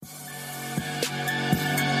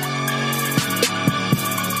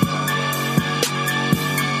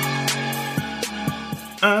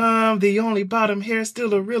the only bottom hair, still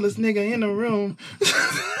the realest nigga in the room.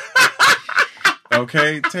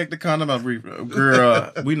 Okay, take the condom off,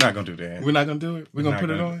 girl. We're not gonna do that. We're not gonna do it. We're gonna put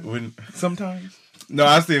it on sometimes. No,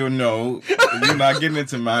 I said no. You're not getting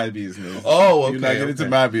into my business. Oh, okay. You're not getting into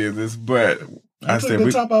my business. But I took said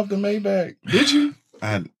the top off the Maybach. Did you?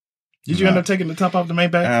 Did you end up taking the top off the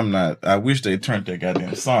Maybach? I'm not. I wish they turned that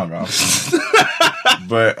goddamn song off.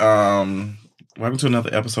 But welcome to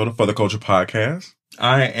another episode of For the Culture Podcast.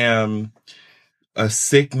 I am a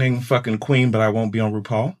sickening fucking queen, but I won't be on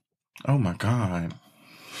RuPaul. Oh my God.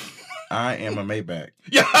 I am a Maybach.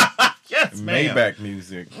 Yeah. Yes, ma'am. Maybach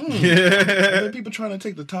music. Are there people trying to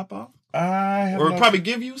take the top off? Probably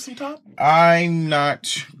give you some top? I'm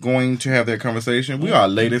not going to have that conversation. We are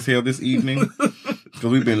late as hell this evening.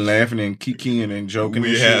 Because we've been laughing and kikiing and joking.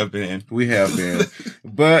 We have been.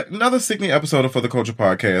 But another sickening episode of For the Culture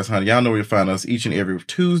Podcast, honey. Y'all know where you find us each and every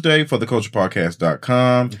Tuesday,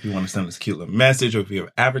 fortheculturepodcast.com. If you want to send us a cute little message, or if you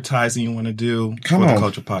have advertising you want to do, come on.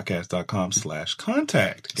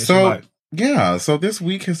 fortheculturepodcast.com/contact. So this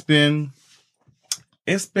week it's been,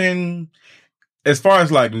 as far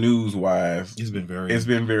as like news wise, it's been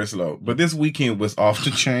very slow. But this weekend was off the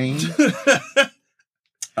chain.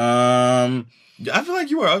 I feel like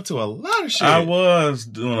you were up to a lot of shit. I was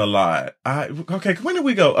doing a lot. When did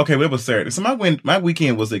we go? Okay, it was Saturday. So my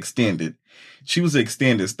weekend was extended. She was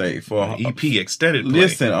extended stay for EP extended play.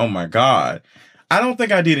 Listen, oh my God. I don't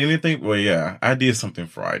think I did anything. Well, yeah, I did something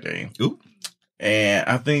Friday. Ooh. And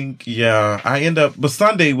I think, but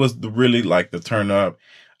Sunday was really like the turn up.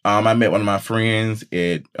 I met one of my friends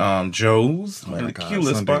at Joe's. Oh my God,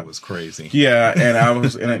 Sunday spot. Was crazy. Yeah,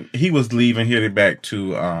 and he was leaving, headed back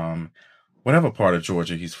to whatever part of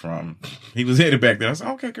Georgia he's from. He was headed back there. I said,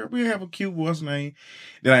 okay, girl, we have a cute what's name.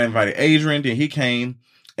 Then I invited Adrian, then he came.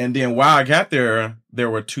 And then while I got there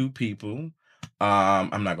were two people.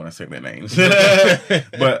 I'm not going to say their names,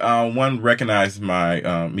 but one recognized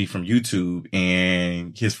me from YouTube,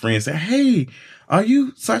 and his friend said, "Hey, are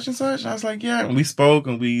you such and such?" And I was like, "Yeah." And we spoke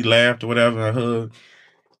and we laughed or whatever, and hugged.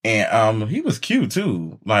 And he was cute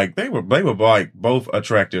too. Like they were like both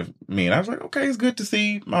attractive men. I was like, okay, it's good to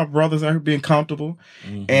see my brothers out here being comfortable.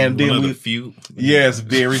 Mm-hmm. And then one of the few. Yes,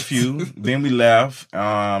 very few. Then we left,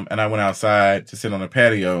 and I went outside to sit on the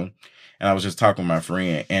patio. And I was just talking with my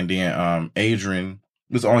friend, and then Adrian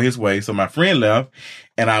was on his way. So my friend left,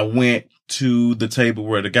 and I went to the table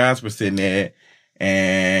where the guys were sitting at,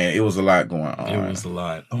 and it was a lot going on. It was a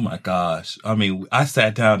lot. Oh my gosh! I mean, I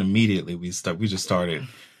sat down immediately. We just started.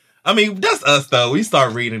 I mean, that's us though. We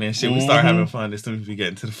start reading and shit. We start having fun as soon as we get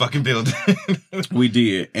into the fucking building. We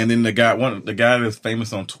did, and then the guy that's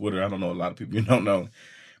famous on Twitter. I don't know a lot of people you don't know.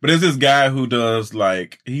 But there's this guy who does I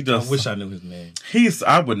wish I knew his name.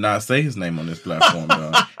 I would not say his name on this platform,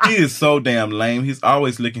 though. He is so damn lame. He's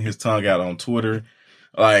always licking his tongue out on Twitter.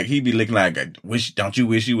 Like, he'd be licking like, don't you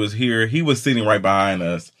wish you was here? He was sitting right behind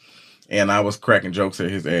us. And I was cracking jokes at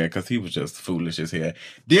his ass because he was just foolish as hell.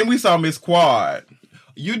 Then we saw Miss Quad.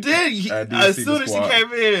 You did. As soon as she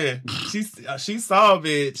came in, she saw a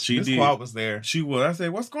bitch. Miss Quad was there. She was. I said,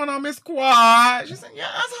 "What's going on, Miss Quad?" She said, "Yes,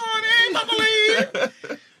 honey, I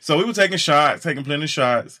believe." So we were taking plenty of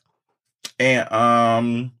shots,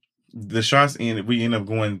 and the shots ended. We ended up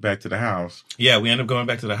going back to the house. Yeah, we ended up going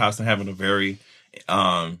back to the house and having a very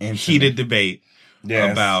heated debate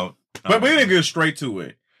about. But we didn't get straight to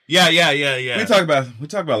it. Yeah. We talk about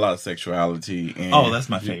a lot of sexuality. And, that's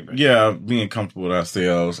my favorite. Yeah, being comfortable with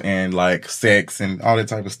ourselves and like sex and all that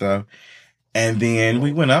type of stuff. And then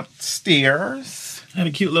we went upstairs. Had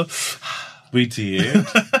a cute little. We did.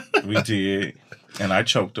 And I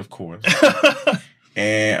choked, of course.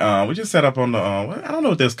 And we just sat up on the. I don't know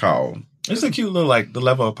what that's called. It's a cute little, like, the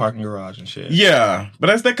level of parking garage and shit. Yeah,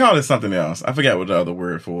 but they call it something else. I forgot what the other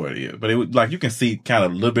word for it is. But it was like, you can see kind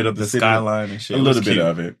of a little bit of the city, skyline and shit. A little bit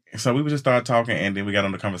of it. So we would just start talking, and then we got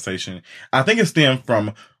on the conversation. I think it stemmed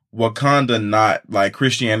from Wakanda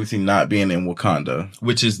Christianity not being in Wakanda.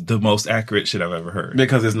 Which is the most accurate shit I've ever heard.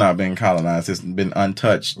 Because it's not been colonized. It's been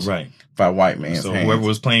untouched. Right. By white man's hands. Whoever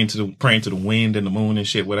was praying to the wind and the moon and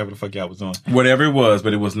shit, whatever the fuck y'all was doing. Whatever it was,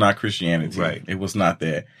 but it was not Christianity. Right. It was not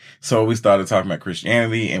that. So we started talking about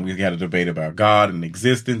Christianity, and we had a debate about God and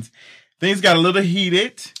existence. Things got a little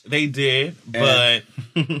heated. They did, but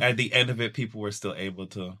at the end of it, people were still able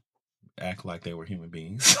to act like they were human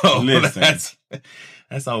beings. So listen,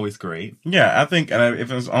 that's always great. Yeah, I think, and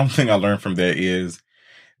if it's the only thing I learned from that is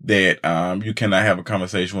that you cannot have a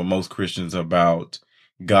conversation with most Christians about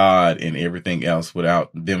God and everything else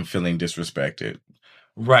without them feeling disrespected.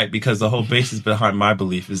 Right, because the whole basis behind my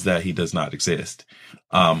belief is that he does not exist.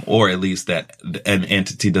 Or at least that an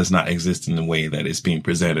entity does not exist in the way that it's being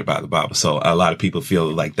presented by the Bible. So a lot of people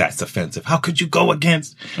feel like that's offensive. How could you go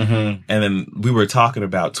against? And then we were talking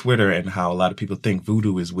about Twitter and how a lot of people think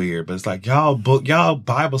voodoo is weird, but it's like y'all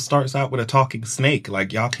Bible starts out with a talking snake.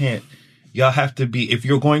 Like y'all have to be, if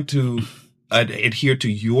you're going to adhere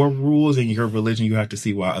to your rules and your religion, you have to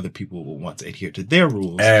see why other people will want to adhere to their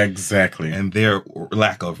rules. Exactly. And their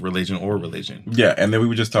lack of religion or religion. Yeah. And then we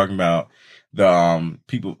were just talking about the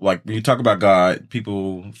people, like when you talk about God,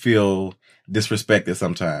 people feel disrespected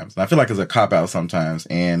sometimes. And I feel like it's a cop out sometimes.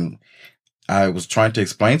 And I was trying to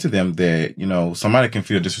explain to them that, you know, somebody can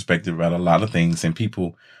feel disrespected about a lot of things, and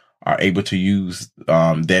people are able to use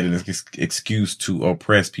that as an excuse to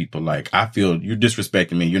oppress people. Like, I feel you're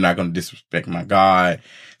disrespecting me. You're not going to disrespect my God.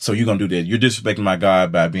 So you're going to do that. You're disrespecting my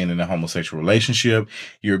God by being in a homosexual relationship.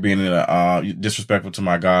 You're being disrespectful to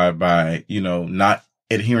my God by, you know, not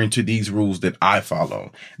adhering to these rules that I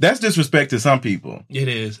follow. That's disrespect to some people. It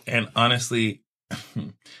is. And honestly,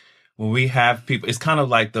 when we have people, it's kind of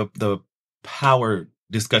like the power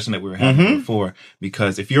discussion that we were having before,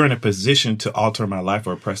 because if you're in a position to alter my life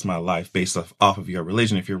or oppress my life based off of your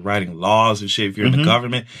religion, if you're writing laws and shit, if you're in the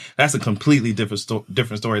government, that's a completely different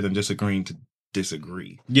story than just agreeing to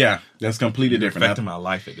disagree. Yeah, that's completely different. Affecting my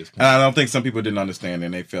life at this point. And I don't think some people didn't understand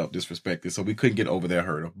and they felt disrespected, so we couldn't get over that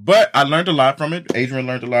hurdle. But I learned a lot from it. Adrian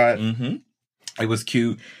learned a lot. It was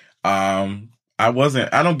cute. I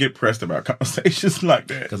don't get pressed about conversations like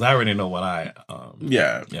that. Because I already know what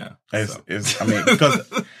Yeah. So. I mean,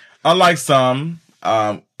 because unlike some,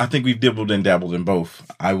 I think we've dibbled and dabbled in both.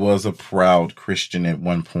 I was a proud Christian at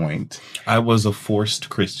one point. I was a forced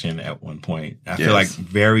Christian at one point. I feel like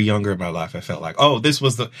very younger in my life, I felt like, oh, this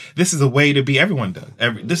is a way to be. Everyone does.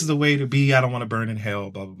 This is a way to be. I don't want to burn in hell,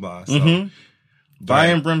 blah, blah, blah. So,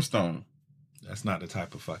 Fire and brimstone. That's not the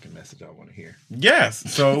type of fucking message I want to hear. Yes.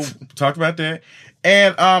 So talked about that.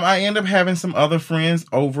 And I ended up having some other friends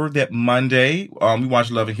over that Monday. We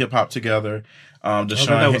watched Love and Hip Hop together.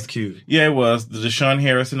 That was cute. Yeah, it was. Deshaun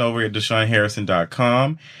Harrison over at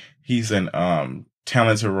DeshaunHarrison.com. He's an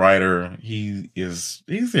talented writer. He's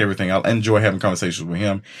everything. I enjoy having conversations with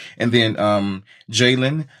him. And then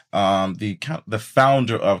Jalen, the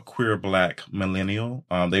founder of Queer Black Millennial,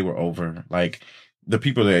 they were over. Like the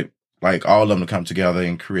people that, like, all of them to come together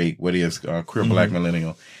and create what is Queer Black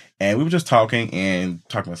Millennial. And we were just talking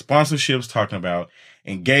about sponsorships, talking about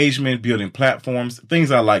engagement, building platforms, things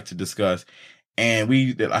I like to discuss. And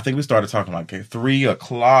I think we started talking like at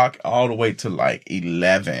 3:00 all the way to like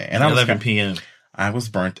 11. And 11 p.m. I was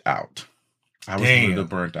burnt out. I was really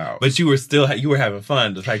burnt out. But you were having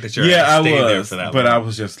fun. The fact that you're I staying was there for that but long. I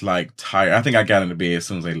was just like tired. I think I got into bed as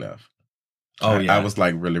soon as they left. I was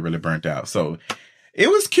like really, really burnt out. So it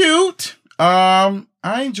was cute. I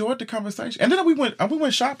enjoyed the conversation. And then we went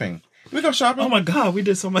shopping. We go shopping. Oh my God, we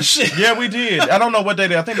did so much shit. Yeah, we did. I don't know what day.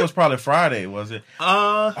 I think it was probably Friday, was it?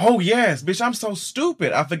 Oh yes, bitch, I'm so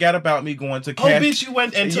stupid. I forgot about me going to Cash. Oh bitch, you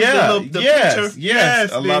went into the picture.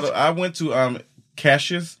 Yes. Bitch. I went to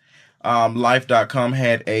Cassius life.com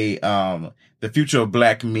had a the future of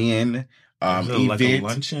black men event. Like a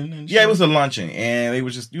luncheon and shit? Yeah, it was a luncheon, and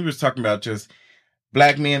you were talking about just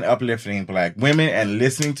black men uplifting black women and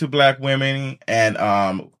listening to black women. And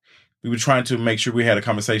we were trying to make sure we had a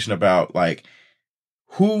conversation about like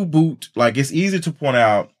who boot, like it's easy to point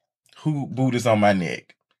out who boot is on my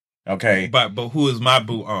neck. Okay. But who is my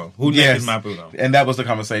boot on? Who neck is my boot on? And that was the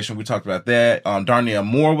conversation. We talked about that. Darnell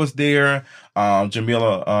Moore was there.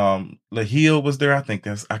 Jamila Lahil was there.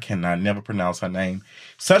 I cannot never pronounce her name.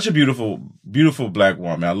 Such a beautiful, beautiful black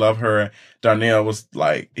woman. I love her. Darnell was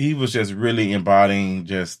like, he was just really embodying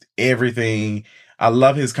just everything. I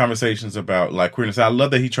love his conversations about like queerness. I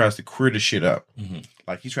love that he tries to queer the shit up.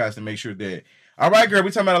 Like he tries to make sure that, all right, girl,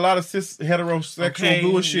 we're talking about a lot of cis heterosexual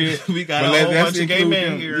bullshit. We got a whole bunch of gay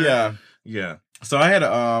men here. Yeah. So I had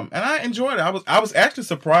and I enjoyed it. I was actually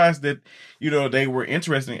surprised that, they were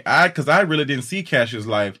interested. Because I really didn't see Cassius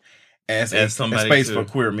Life as a space for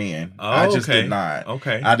queer men. I just did not.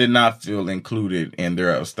 Okay. I did not feel included in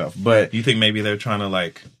their stuff. But you think maybe they're trying to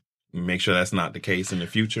like make sure that's not the case in the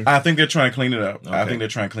future? I think they're trying to clean it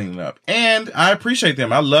up. And I appreciate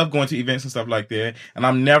them. I love going to events and stuff like that. And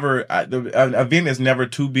an event is never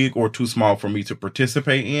too big or too small for me to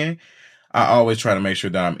participate in. I always try to make sure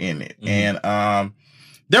that I'm in it. And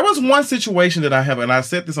there was one situation that I have, and I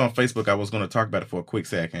said this on Facebook. I was going to talk about it for a quick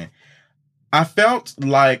second. I felt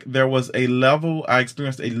like there was I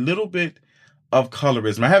experienced a little bit of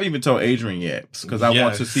colorism. I haven't even told Adrian yet because I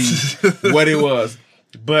want to see what it was.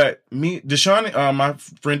 But Deshaun, my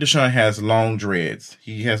friend Deshaun has long dreads.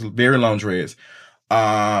 He has very long dreads.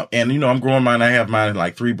 And I'm growing mine. I have mine in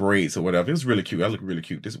like 3 braids or whatever. It was really cute. I look really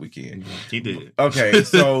cute this weekend. He did. Okay,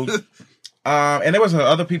 so, and there was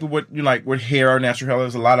other people with with hair, natural hair.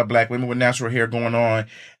 There's a lot of black women with natural hair going on,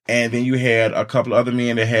 and then you had a couple of other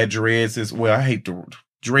men that had dreads as well. I hate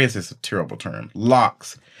dreads is a terrible term.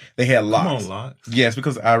 Locks. They had locks. Come on, locks. Yes,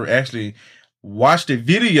 because I actually watched a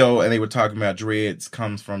video and they were talking about dreads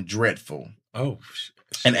comes from dreadful. Oh,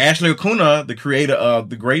 and Ashley Acuna, the creator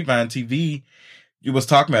of the Grapevine TV, you was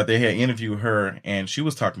talking about. They had interviewed her and she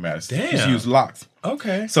was talking about it. Damn. She used locks.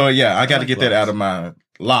 Okay. So yeah, I got to like get locks. that out of my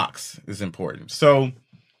locks is important. So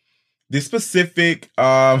this specific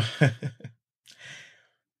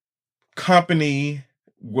company,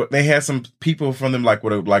 they had some people from them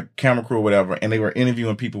with a camera crew or whatever, and they were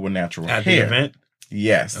interviewing people with natural hair. At the event?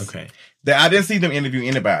 Yes. Okay. I didn't see them interview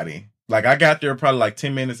anybody. I got there probably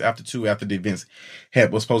 10 minutes after the events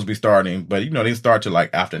was supposed to be starting, but they didn't start till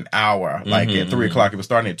after an hour, at 3:00. It was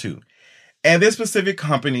starting at 2. And this specific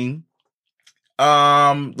company,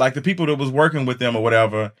 the people that was working with them or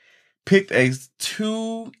whatever, picked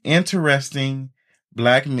 2 interesting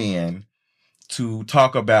black men to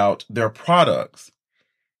talk about their products.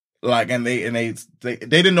 And they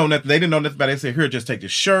didn't know nothing. They didn't know nothing about it. They said, "Here, just take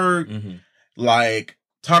this shirt." Mm-hmm.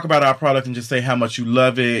 Talk about our product and just say how much you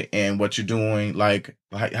love it and what you're doing,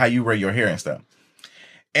 how you wear your hair and stuff.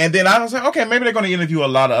 And then I was like, okay, maybe they're going to interview a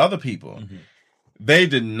lot of other people. Mm-hmm. They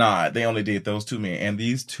did not. They only did those 2 men. And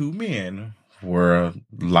these 2 men were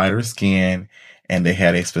lighter skin and they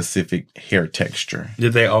had a specific hair texture.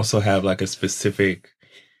 Did they also have a specific...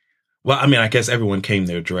 Well, I mean, I guess everyone came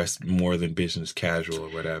there dressed more than business casual or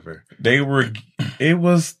whatever. They were a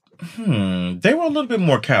little bit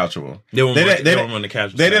more casual. They were on the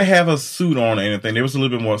casual They side. didn't have a suit on or anything. There was a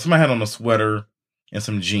little bit more. Somebody had on a sweater and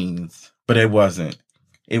some jeans, but it wasn't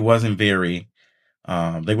very,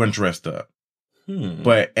 they weren't dressed up.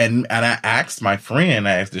 But, and I asked my friend,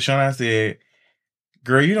 I asked Deshaun, I said,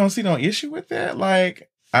 girl, you don't see no issue with that?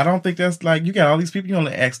 I don't think that's you got all these people, you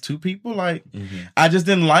only ask 2 people. I just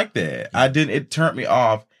didn't like that. It turned me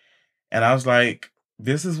off. And I was like,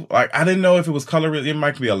 this is I didn't know if it was colorism. It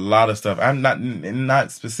might be a lot of stuff. I'm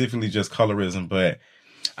not specifically just colorism, but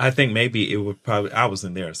I think maybe it would probably, I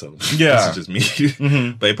wasn't there, so yeah, this is just me.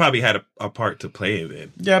 Mm-hmm. But it probably had a part to play in it.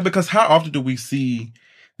 Yeah, because how often do we see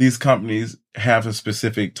these companies have a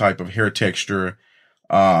specific type of hair texture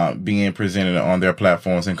being presented on their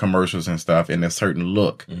platforms and commercials and stuff in a certain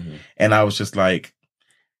look? Mm-hmm. And I was just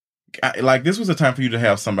this was a time for you to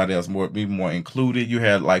have somebody else be more included. You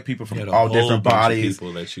had people from all different bodies,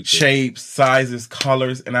 shapes, sizes,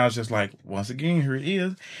 colors. And I was just once again, here it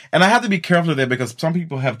is. And I have to be careful of that because some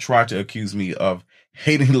people have tried to accuse me of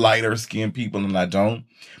hating lighter skinned people and I don't.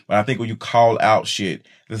 But I think when you call out shit,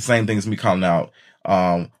 it's the same thing as me calling out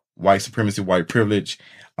white supremacy, white privilege,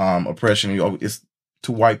 oppression. It's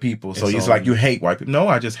to white people. So it's you hate white people. No,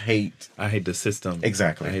 I just hate. I hate the system.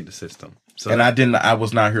 Exactly. I hate the system. So, and I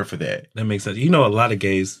was not here for that. That makes sense. A lot of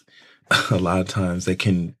gays, a lot of times they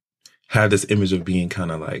can have this image of being kind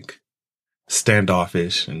of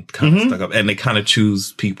standoffish and kind of stuck up. And they kind of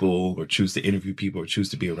choose people or choose to interview people or choose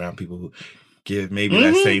to be around people who give maybe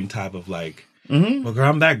that same type of well, girl,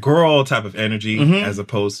 I'm that girl type of energy as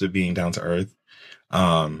opposed to being down to earth.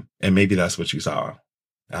 And maybe that's what you saw.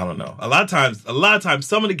 I don't know. A lot of times,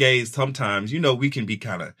 some of the gays, sometimes, we can be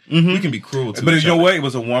kind of, we can be cruel to each other. But you know what? It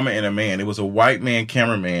was a woman and a man. It was a white man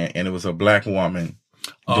cameraman and it was a black woman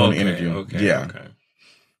doing the interview. Okay. Yeah. Okay.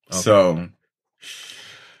 So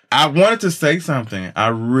I wanted to say something. I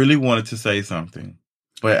really wanted to say something,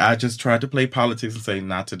 but I just tried to play politics and say,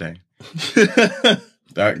 not today.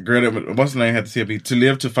 Girl, what's the name? Had to say, to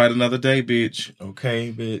live to fight another day, bitch.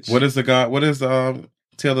 Okay, bitch. What is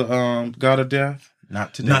tell the God of death?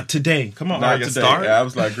 Not today. Not today. Come on, not today. Start? I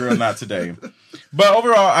was like, girl, not today. But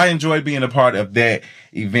overall, I enjoyed being a part of that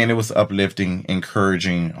event. It was uplifting,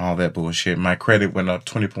 encouraging, all that bullshit. My credit went up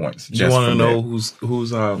 20 points. You want to know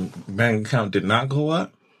whose bank account did not go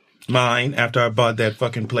up? Mine, after I bought that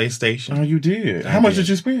fucking PlayStation. Oh, you did? How much did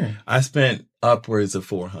you spend? I spent upwards of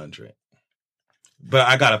 $400. But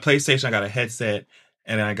I got a PlayStation, I got a headset,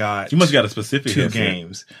 and I got... You must have got a specific 2 headset.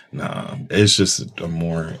 games. No, it's just a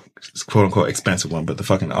more, quote-unquote, expensive one, but the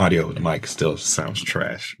fucking audio of the mic still sounds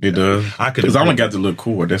trash. It does? Because I only got the little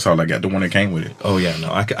cord. That's all I got, the one that came with it. Oh, yeah,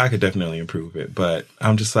 no, I could definitely improve it. But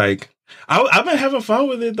I'm just I've been having fun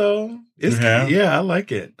with it, though. Yeah, I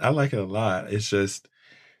like it. I like it a lot. It's just...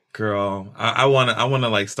 Girl, I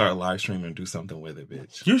wanna start live streaming and do something with it,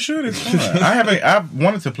 bitch. You should. It's fun. I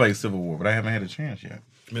wanted to play Civil War, but I haven't had a chance yet.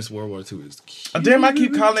 Miss World War II is cute. Damn, I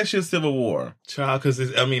keep calling that shit Civil War. Child, because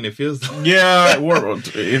it feels Yeah,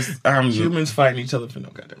 it's humans fighting each other for no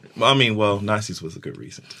goddamn reason. Well, Nazis was a good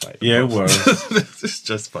reason to fight. Yeah, it was. It's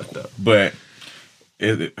just fucked up. But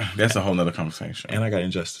that's a whole nother conversation. And I got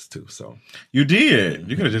Injustice too, so. You did.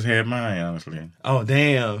 You could have just had mine, honestly. Oh,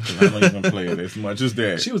 damn. I don't even play it as much as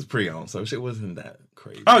that. She was pre-owned, so shit wasn't that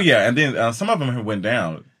crazy. Oh, yeah. And then some of them went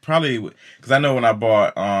down. Probably because I know when I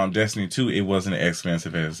bought Destiny 2, it wasn't as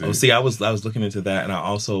expensive as it. Oh, see, I was looking into that, and I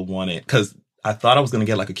also wanted, because I thought I was going to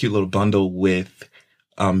get like a cute little bundle with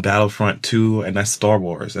Battlefront 2, and that's Star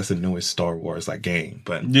Wars. That's the newest Star Wars like game.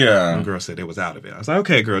 But yeah, one girl said it was out of it. I was like,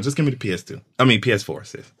 okay, girl, just give me the PS4,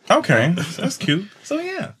 sis. Okay, that's cute. So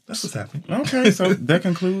yeah, that's what's happening. Okay, so that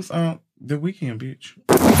concludes the weekend, bitch.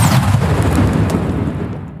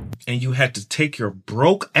 And you had to take your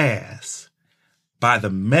broke ass by the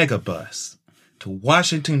megabus to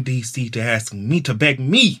Washington, D.C. to ask me to beg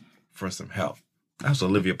me for some help. That's what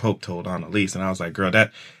Olivia Pope told Annalise, and I was like, girl,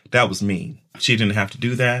 that was mean. She didn't have to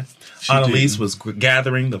do that. Annalise was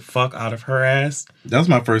gathering the fuck out of her ass. That was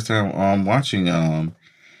my first time watching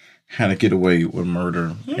How to Get Away with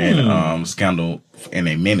Murder and Scandal in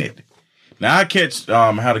a minute. Now, I catch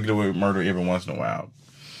How to Get Away with Murder every once in a while.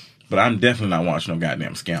 But I'm definitely not watching no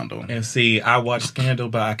goddamn Scandal. And see, I watched Scandal,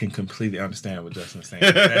 but I can completely understand what Justin's saying.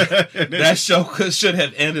 That show should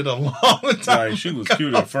have ended a long time Like, she was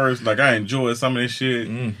cute at first. Like, I enjoyed some of this shit.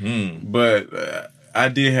 Mm-hmm. But I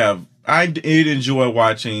did enjoy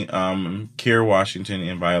watching Kerry Washington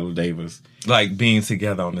and Viola Davis. Like, being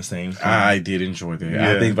together on the same film. I did enjoy that.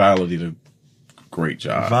 Yeah. I think Viola did a great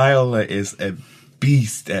job. Viola is a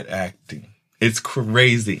beast at acting. It's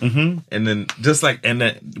crazy. Mm-hmm. And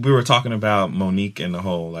then we were talking about Monique and the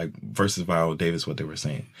whole, like, versus Viola Davis, what they were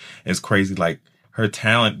saying. It's crazy. Like, her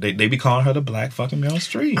talent, they be calling her the black fucking Meryl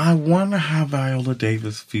Streep. I wonder how Viola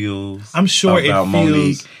Davis feels. I'm sure about it feels...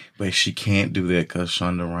 Monique, but she can't do that because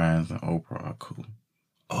Shonda Rhimes and Oprah are cool.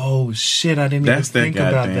 Oh, shit. I didn't even think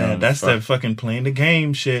about that. That's that fucking playing the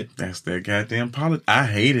game shit. That's that goddamn politics. I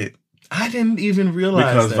hate it. I didn't even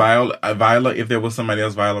realize because that. Viola, if there was somebody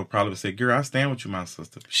else, Viola would probably say, girl, I stand with you, my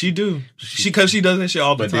sister. She do. Because she does that shit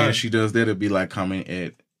all the time. But then she does that, it'd be like coming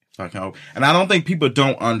at fucking Oprah. And I don't think people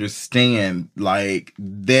don't understand, like,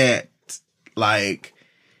 that, like,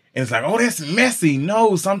 and it's like, oh, that's messy.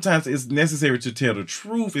 No, sometimes it's necessary to tell the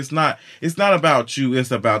truth. It's not about you.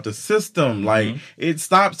 It's about the system. Like,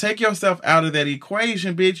 take yourself out of that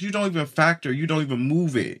equation, bitch. You don't even factor. You don't even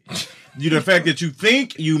move it. The fact that you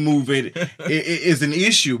think you move it is an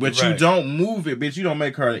issue, but you don't move it, bitch. You don't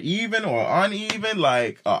make her even or uneven,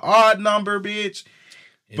 like an odd number, bitch.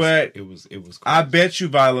 But it was crazy. I bet you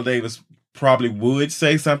Viola Davis probably would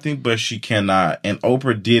say something, but she cannot. And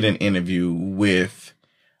Oprah did an interview with,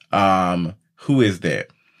 who is that?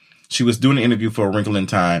 She was doing an interview for A Wrinkle in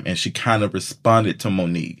Time, and she kind of responded to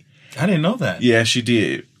Monique. I didn't know that. Yeah, she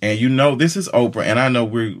did. And you know, this is Oprah, and I know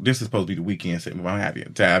this is supposed to be the weekend segment. I'm happy to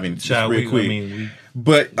dive in real quick.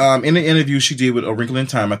 But in the interview she did with A Wrinkle in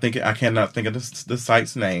Time, I cannot think of the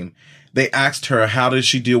site's name. They asked her, how does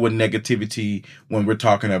she deal with negativity when we're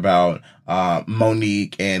talking about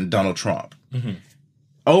Monique and Donald Trump? Mm-hmm.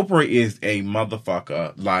 Oprah is a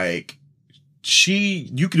motherfucker. Like, she's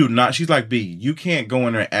like B. You can't go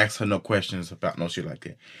in there and ask her no questions about no shit like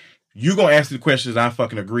that. You're going to ask the questions I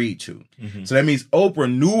fucking agreed to. Mm-hmm. So that means Oprah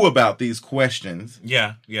knew about these questions.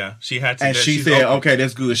 Yeah. She had to. And she said, okay,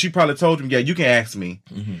 that's good. She probably told him, yeah, you can ask me.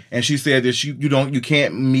 Mm-hmm. And she said that you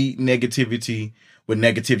can't meet negativity with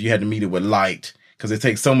negativity. You had to meet it with light. Because it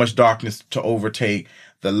takes so much darkness to overtake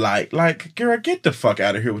the light. Like, girl, get the fuck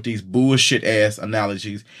out of here with these bullshit ass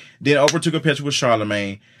analogies. Then Oprah took a picture with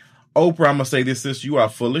Charlamagne. Oprah, I'm going to say this, sis, you are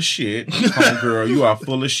full of shit. Homegirl, you are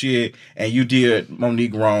full of shit. And you did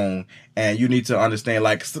Monique wrong. And you need to understand,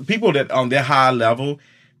 like, people that on their high level,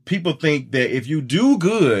 people think that if you do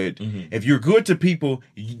good, if you're good to people,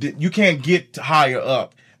 you can't get higher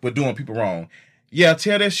up with doing people wrong. Yeah,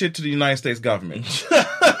 tell that shit to the United States government.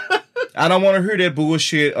 I don't want to hear that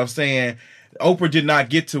bullshit of saying Oprah did not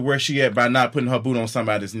get to where she at by not putting her boot on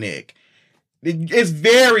somebody's neck. It's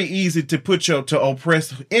very easy to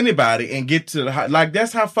oppress anybody and get to the, like,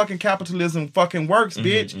 that's how fucking capitalism fucking works,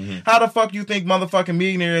 bitch. Mm-hmm. How the fuck you think motherfucking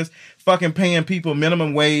millionaires fucking paying people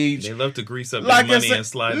minimum wage? They love to grease up their money and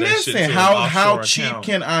slide that shit to how cheap account.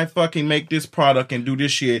 Can I fucking make this product and do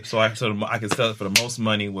this shit? So I can sell it for the most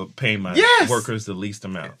money with paying my workers the least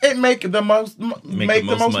amount. It make the most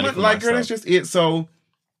money. Like, girl, that's just it. So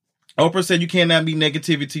Oprah said you cannot be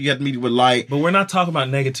negativity. You have to meet it with light. But we're not talking about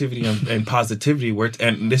negativity and positivity.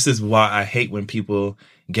 And this is why I hate when people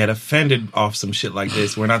get offended off some shit like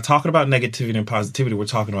this. We're not talking about negativity and positivity. We're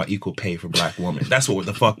talking about equal pay for Black women. That's what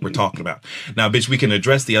the fuck we're talking about. Now, bitch, we can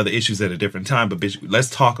address the other issues at a different time, but bitch, let's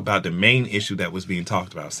talk about the main issue that was being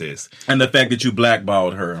talked about, sis. And the fact that you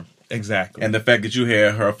blackballed her. Exactly. And the fact that you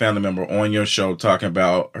had her family member on your show talking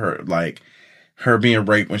about her, like, her being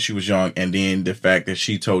raped when she was young, and then the fact that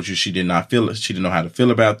she told you she did not feel it, she didn't know how to feel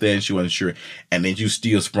about that, and she wasn't sure, and then you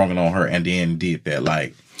still sprung it on her and then did that,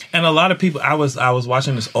 like. And a lot of people, I was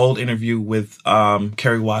watching this old interview with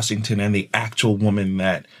Kerry Washington and the actual woman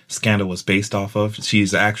that Scandal was based off of.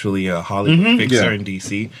 She's actually a Hollywood fixer in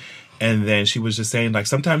DC, and then she was just saying, like,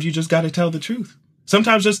 sometimes you just got to tell the truth.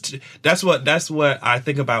 Sometimes that's what I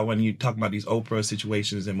think about when you talk about these Oprah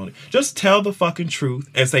situations and money. Just tell the fucking truth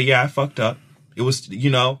and say, yeah, I fucked up. It was,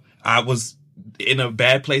 I was in a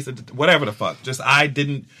bad place, whatever the fuck. Just, I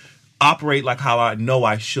didn't operate like how I know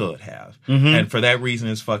I should have. And for that reason,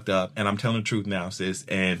 it's fucked up. And I'm telling the truth now, sis.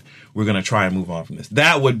 And we're going to try and move on from this.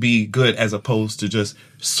 That would be good as opposed to just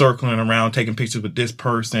circling around, taking pictures with this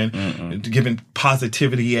person, giving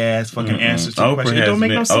positivity ass fucking answers to the question. It don't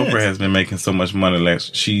make no sense. Oprah has been making so much money that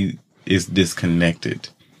she is disconnected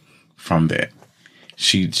from that.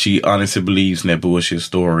 She honestly believes in that bullshit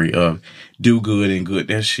story of do good and good.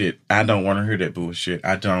 That shit, I don't want to hear that bullshit.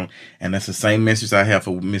 I don't. And that's the same message I have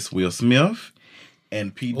for Miss Will Smith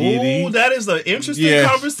and P. Diddy. Oh, that is an interesting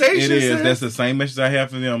conversation. It is. That's the same message I have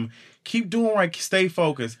for them. Keep doing right. Stay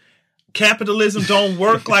focused. Capitalism don't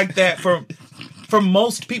work like that for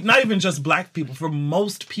most people. Not even just Black people. For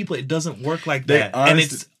most people, it doesn't work like that. And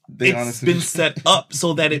it's been set up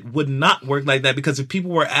so that it would not work like that, because if people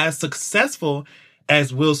were as successful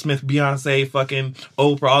as Will Smith, Beyonce, fucking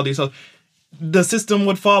Oprah, all these others, the system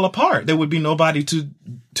would fall apart. There would be nobody to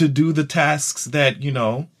do the tasks that,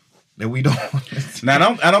 that we don't want.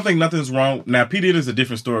 Now, I don't think nothing's wrong. Now, P. Diddy is a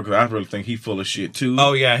different story, because I really think he's full of shit, too.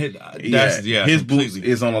 Oh, yeah. His boots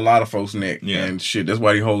is on a lot of folks' neck and shit. That's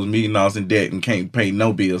why he holds $1 million in debt and can't pay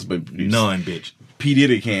no bills. But none, bitch. P.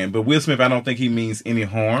 Diddy can. But Will Smith, I don't think he means any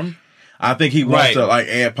harm. I think he wants to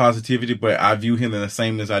add positivity, but I view him in the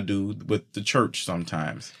same as I do with the church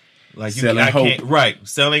sometimes. Like selling hope.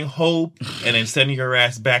 Selling hope and then sending your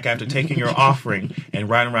ass back after taking your offering and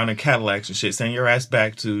riding around in Cadillacs and shit, sending your ass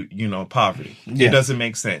back to, poverty. Yeah. It doesn't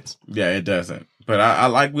make sense. Yeah, it doesn't. But I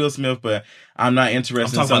like Will Smith, but I'm not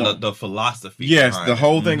interested I'm talking about the philosophy. Yes, the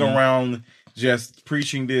whole thing around just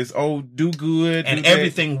preaching this, do good. And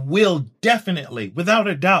everything will definitely, without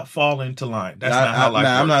a doubt, fall into line. That's not how life works.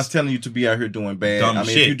 I'm not telling you to be out here doing bad. Dumb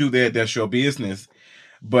shit. If you do that, that's your business.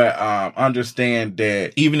 But understand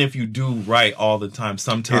that even if you do right all the time,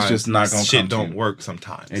 sometimes it's just not gonna shit don't work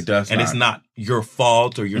sometimes. It does and it's not your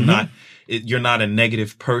fault, or you're not a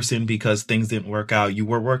negative person because things didn't work out. You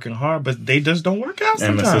were working hard, but they just don't work out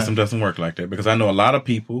sometimes. And the system doesn't work like that, because I know a lot of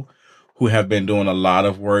people who have been doing a lot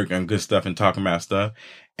of work and good stuff and talking about stuff.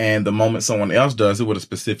 And the moment someone else does it with a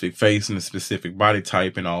specific face and a specific body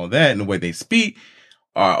type and all of that, and the way they speak,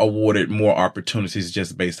 are awarded more opportunities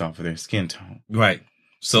just based off of their skin tone. Right.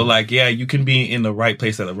 So you can be in the right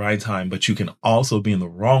place at the right time, but you can also be in the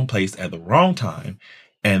wrong place at the wrong time.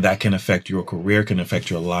 And that can affect your career, can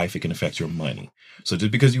affect your life, it can affect your money. So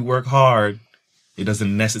just because you work hard, it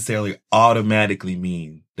doesn't necessarily automatically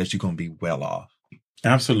mean that you're going to be well off.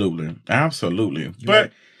 Absolutely.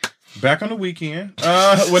 But back on the weekend.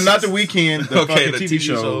 Well, not the weekend. The fucking TV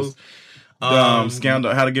shows.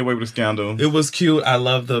 Scandal. How to Get Away with a Scandal. It was cute. I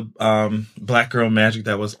love the Black Girl magic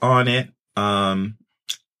that was on it.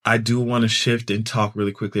 I do want to shift and talk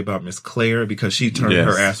really quickly about Miss Claire, because she turned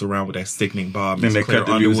her ass around with that sickening bob. And they cut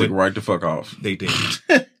the music right the fuck off. They did.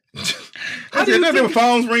 How did there were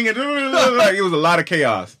phones ringing? Like it was a lot of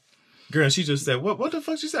chaos. Girl, she just said, what the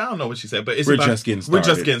fuck she said? I don't know what she said, but we're just getting started.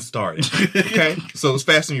 We're just getting started. Okay? So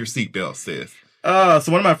fasten your seatbelt, sis.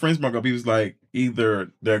 So one of my friends broke up. He was like,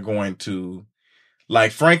 either they're going to,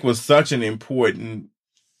 like, Frank was such an important,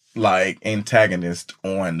 like, antagonist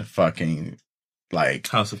on fucking, like,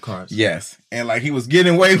 House of Cards. Yes. And, like, he was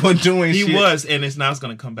getting away with doing shit. He was, and it's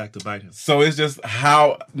going to come back to bite him. So it's just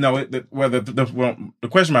how, the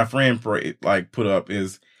question my friend put up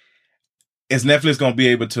is Netflix going to be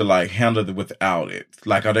able to, like, handle it without it?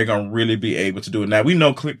 Like, are they going to really be able to do it? Now, we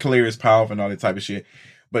know Claire is powerful and all that type of shit,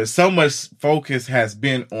 but so much focus has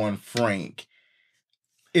been on Frank.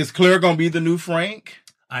 Is Claire going to be the new Frank?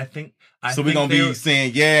 I think we're going to be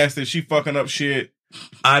saying, yes, that she fucking up shit.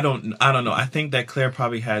 I don't know. I think that Claire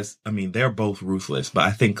probably has, they're both ruthless, but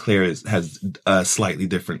I think Claire has a slightly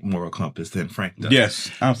different moral compass than Frank does.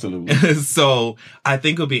 Yes, absolutely. So I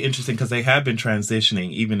think it'll be interesting because they have been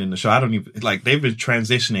transitioning even in the show. They've been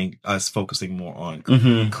transitioning us focusing more on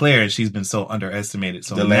Claire, and she's been so underestimated.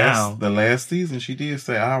 So the last season, she did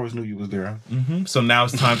say, I always knew you was there. So now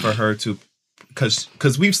it's time for her to,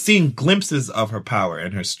 because we've seen glimpses of her power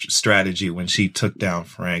and her strategy when she took down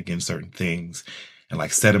Frank in certain things. And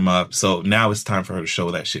like set him up. So now it's time for her to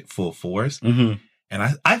show that shit full force. And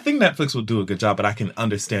I think Netflix will do a good job, but I can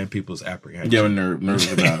understand people's apprehension. Yeah, nervous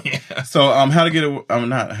about it. Yeah. So, not How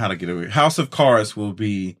to Get Away. House of Cards will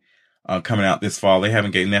be coming out this fall.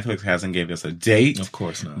 Netflix hasn't gave us a date. Of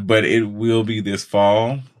course not. But it will be this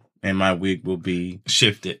fall, and my wig will be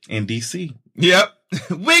shifted in DC. Yep.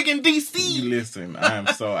 Wig in DC. Listen,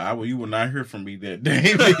 you will not hear from me that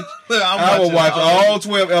day. I will watch all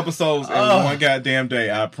 12 episodes in one goddamn day.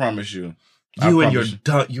 I promise you. You and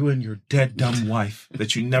your dead dumb wife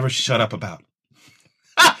that you never shut up about.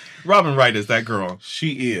 Robin Wright is that girl.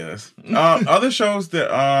 She is. Other shows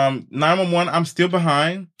that 911, I'm still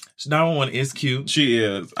behind. 911 is cute. She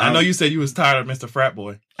is. I know you said you was tired of Mr. Frat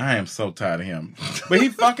Boy. I am so tired of him. But he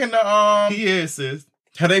fucking he is, sis.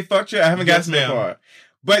 Have they fucked you? I haven't gotten that far.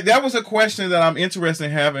 But that was a question that I'm interested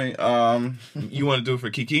in having. You want to do it for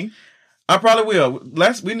Kiki? I probably will.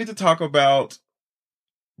 We need to talk about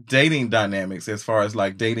dating dynamics as far as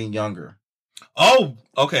like dating younger. Oh,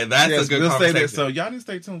 okay. That's a good conversation. Say that. So y'all need to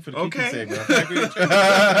stay tuned for the Kiki segment.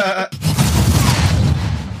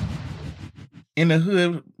 In the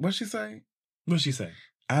hood, what'd she say? What'd she say?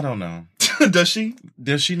 I don't know. Does she?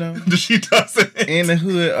 Does she know? She doesn't. In the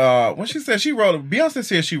hood, what she said, Beyonce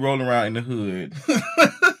said she rolling around in the hood.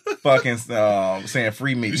 Fucking saying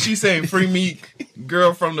free meat. She's saying free meat,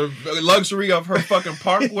 girl, from the luxury of her fucking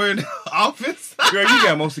Parkwood office. Girl, you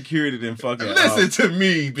got more security than fucking. Listen to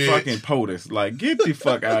me, bitch. Fucking POTUS. Like, get the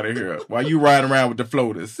fuck out of here while you riding around with the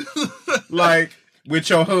floaters. Like, with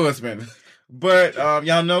your husband. But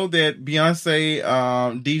y'all know that Beyonce,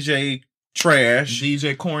 DJ Trash,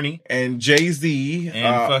 DJ Corny, and Jay-Z,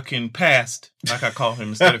 and fucking Past, like I call him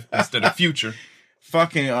instead of Future.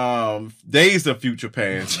 Fucking Days of Future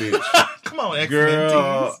Past, bitch. Come on, X-Men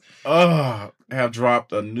girl. Have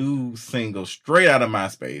dropped a new single straight out of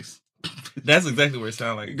MySpace. That's exactly what it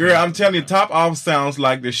sounds like. Girl, I'm telling you, Top Off sounds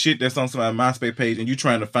like the shit that's on somebody's MySpace page and you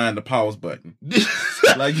trying to find the pause button.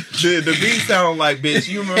 Like the beat sound like, bitch,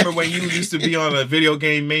 you remember when you used to be on a video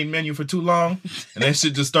game main menu for too long and that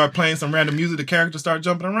shit just start playing some random music, the characters start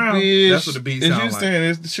jumping around? Bitch, that's what the beat sound like.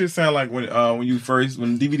 It should sound like when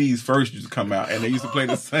DVDs first used to come out and they used to play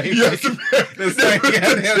the same the same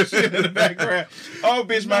goddamn shit in the background. Oh,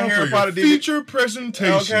 bitch, my Harry Potter DVD. Feature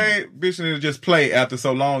presentation. Okay, bitch, and it'll just play after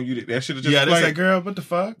so long. That should have just played. Yeah, they say, girl, what the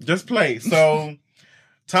fuck? Just play. So,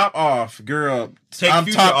 Top Off, girl. I'm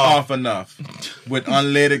Future top off enough with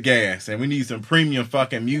unleaded gas, and we need some premium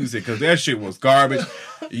fucking music because that shit was garbage.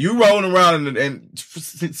 You rolling around and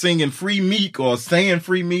singing free meat or saying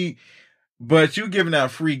free meat, but you giving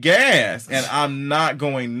out free gas, and I'm not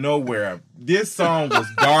going nowhere. This song was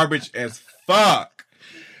garbage as fuck.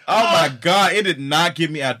 Oh my God, it did not get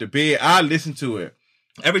me out the bed. I listened to it.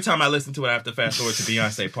 Every time I listen to it, I have to fast forward to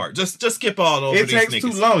Beyonce part. Just skip all over these niggas. It takes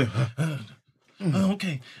too long.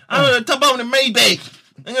 Okay. I'm going to top on the Maybach.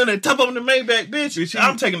 Bitch.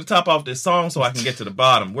 I'm taking the top off this song so I can get to the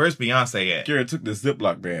bottom. Where's Beyonce at? Garrett took the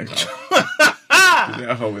Ziploc bag off.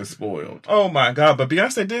 That hoe is spoiled. Oh my God. But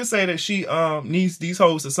Beyonce did say that she needs these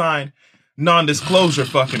hoes to sign non-disclosure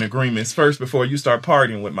fucking agreements first before you start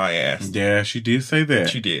partying with my ass. Yeah, she did say that.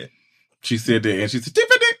 She did. She said that, and she said,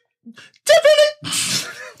 Tiffany!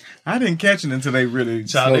 I didn't catch it until they really...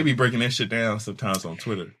 Child, they be breaking that shit down sometimes on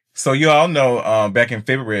Twitter. So you all know, back in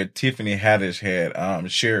February, Tiffany Haddish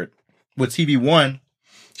had shared with TV One.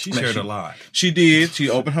 She shared a lot. She did.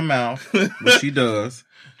 She opened her mouth, which she does.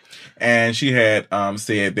 And she had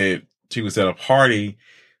said that she was at a party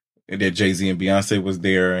that Jay-Z and Beyonce was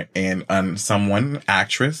there, and an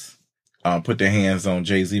actress, put their hands on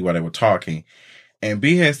Jay-Z while they were talking. And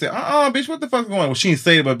B had said, bitch, what the fuck's going on? Well, she didn't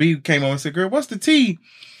say it, but B came over and said, girl, what's the tea?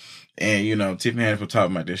 And, Tiffany Haddish was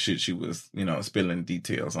talking about this shit. She was, spilling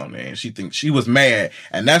details on there. And she thinks she was mad.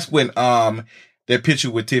 And that's when that picture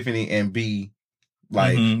with Tiffany and B,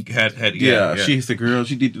 like, yeah. She said, girl,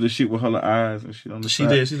 she did the shit with her eyes and shit on the side. She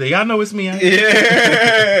did. She said, y'all know it's me.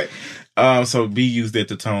 Yeah. So B used that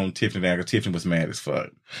to tone Tiffany down because Tiffany was mad as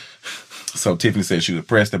fuck. So Tiffany said she was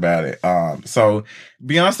pressed about it. So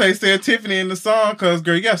Beyonce said Tiffany in the song, cause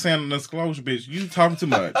girl, you got saying non-disclosure, bitch. You talking too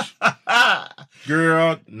much.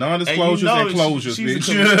 Girl, non-disclosures and closures,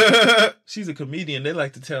 bitch. She's a comedian. They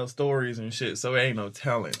like to tell stories and shit, so it ain't no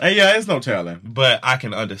telling. And yeah, it's no telling. But I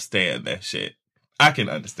can understand that shit. I can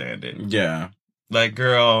understand it. Yeah. Like,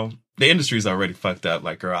 girl, the industry's already fucked up.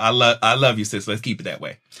 Like, girl, I love you, sis. Let's keep it that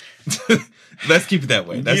way. Let's keep it that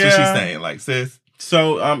way. That's what she's saying. Like, sis.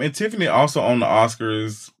 So, and Tiffany also on the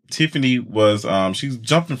Oscars, Tiffany was, she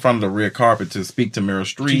jumped in front of the red carpet to speak to Meryl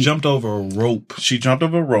Streep. She jumped over a rope. She jumped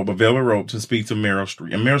over a rope, a velvet rope, to speak to Meryl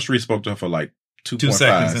Streep. And Meryl Streep spoke to her for like 2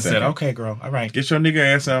 seconds and said, okay, girl, all right. Get your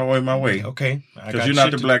nigga ass out of my way. Okay. Because you're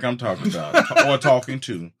not the black I'm talking about or talking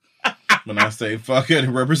to. When I say fuck it,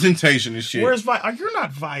 representation and shit. Where's Viola? You're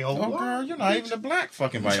not Viola. Oh, girl, you're not even the black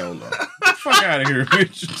fucking Viola. Get the fuck out of here,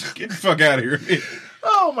 bitch. Get the fuck out of here, bitch.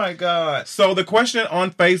 Oh, my God. So the question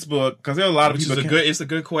on Facebook, because there are a lot of people... It's a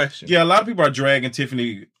good question. Yeah, a lot of people are dragging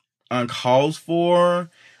Tiffany uncalled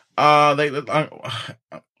for. I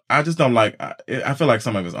just don't like... I feel like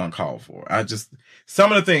some of it's uncalled for.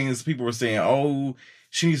 Some of the things people were saying, oh...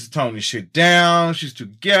 She needs to tone this shit down. She's too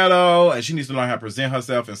ghetto. And she needs to learn how to present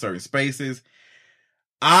herself in certain spaces.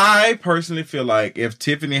 I personally feel like if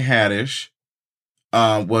Tiffany Haddish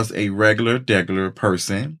was a regular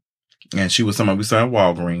person, and she was somebody we saw at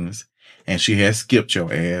Walgreens, and she had skipped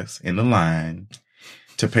your ass in the line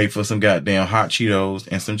to pay for some goddamn hot Cheetos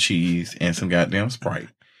and some cheese and some goddamn Sprite,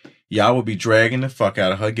 y'all would be dragging the fuck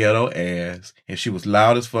out of her ghetto ass if she was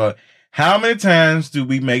loud as fuck. How many times do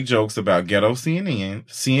we make jokes about ghetto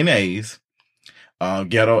CNAs,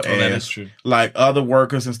 ghetto ass, that is true. Like other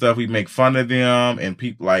workers and stuff? We make fun of them, and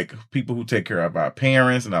people who take care of our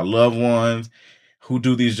parents and our loved ones who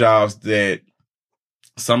do these jobs that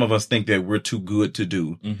some of us think that we're too good to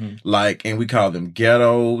do. Mm-hmm. Like, and we call them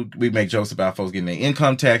ghetto. We make jokes about folks getting their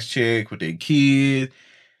income tax check with their kids.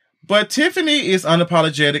 But Tiffany is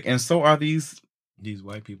unapologetic, and so are these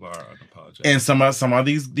white people are unapologetic. And some of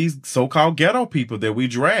these so-called ghetto people that we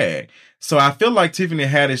drag. So I feel like Tiffany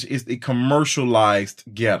Haddish is a commercialized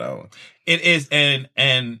ghetto. It is, and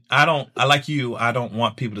I don't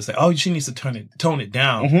want people to say, oh, she needs to tone it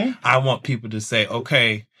down. Mm-hmm. I want people to say,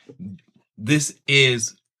 okay, this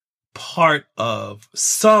is part of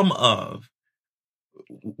some of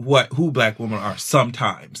who black women are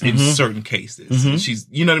sometimes in certain cases. Mm-hmm. She's,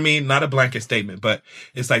 you know what I mean? Not a blanket statement, but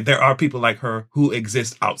it's like there are people like her who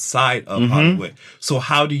exist outside of Hollywood. So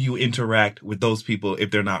how do you interact with those people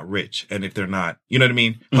if they're not rich and if they're not, you know what I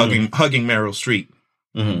mean? Hugging Meryl Streep.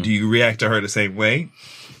 Mm-hmm. Do you react to her the same way?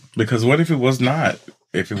 Because what if it was not?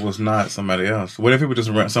 If it was not somebody else? What if it was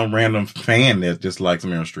just some random fan that just likes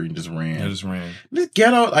Meryl Streep and just ran? Yeah, just ran. This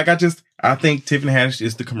ghetto, like I think Tiffany Haddish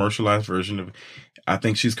is the commercialized version of, I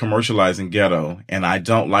think she's commercializing ghetto, and I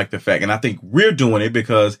don't like the fact, and I think we're doing it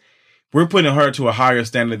because we're putting her to a higher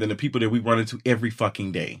standard than the people that we run into every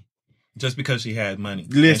fucking day. Just because she had money.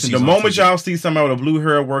 Listen, the moment y'all see somebody with a blue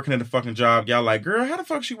hair working at a fucking job, y'all like, girl, how the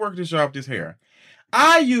fuck she work this job with this hair?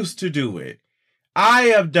 I used to do it. I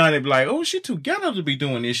have done it like, oh, she too ghetto to be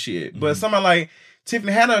doing this shit. But somebody like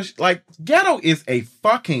Tiffany Haddish, like, ghetto is a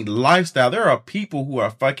fucking lifestyle. There are people who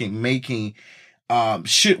are fucking making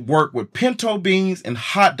shit work with pinto beans and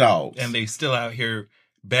hot dogs. And they still out here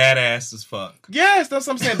badass as fuck. Yes, that's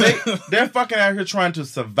what I'm saying. They're fucking out here trying to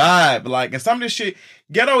survive. Like, and some of this shit,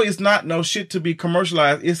 ghetto is not no shit to be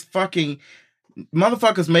commercialized. It's fucking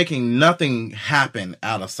motherfuckers making nothing happen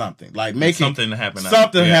out of something. Like making something happen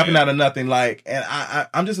out of nothing. Like, and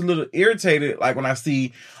I'm just a little irritated. Like when I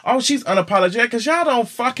see, oh, she's unapologetic, because y'all don't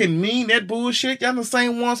fucking mean that bullshit. Y'all the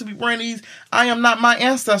same ones to be wearing these "I am not my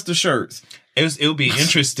ancestor" shirts. It'll be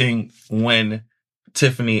interesting when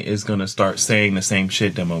Tiffany is going to start saying the same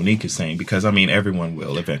shit that Monique is saying, because I mean, everyone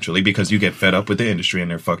will eventually, because you get fed up with the industry and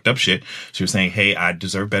their fucked up shit. She was saying, hey, I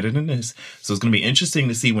deserve better than this. So it's going to be interesting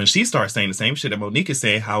to see when she starts saying the same shit that Monique is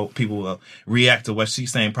saying, how people will react to what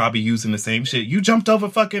she's saying, probably using the same shit. You jumped over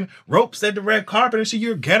fucking ropes at the red carpet and shit,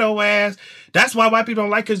 you're ghetto ass. That's why white people don't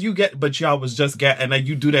like us. But y'all was just and then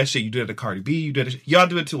you do that shit. You do it to Cardi B. You did it. Y'all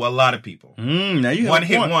do it to a lot of people. Now you have one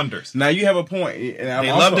hit wonders. Now you have a point. And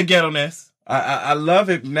they love the ghetto-ness. I love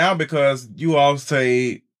it now because you all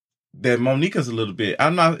say that Monica's a little bit.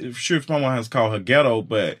 I'm not sure if someone has called her ghetto,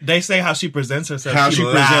 but they say how she presents herself. How she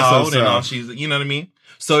presents herself, and all she's, you know what I mean.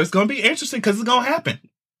 So it's gonna be interesting because it's gonna happen.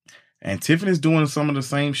 And Tiffany's doing some of the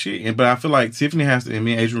same shit, but I feel like Tiffany has to. And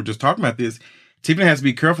me and Adrian were just talking about this. Tiffany has to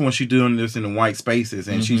be careful when she's doing this in the white spaces,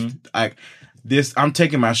 and she's like, "This, I'm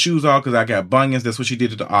taking my shoes off because I got bunions." That's what she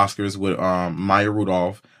did at the Oscars with Maya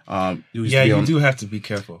Rudolph. You do have to be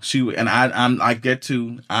careful. I'm like that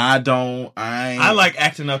too. I like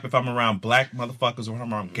acting up if I'm around black motherfuckers or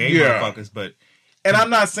I'm around gay motherfuckers, but. And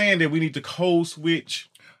I'm not saying that we need to code switch.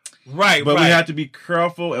 Right, but we have to be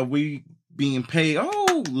careful and we being paid,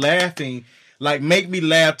 laughing, like make me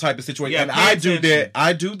laugh type of situation. Yeah, and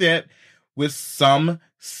I do that with some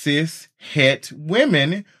cis het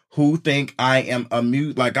women who think I am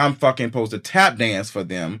amused, like I'm fucking supposed to tap dance for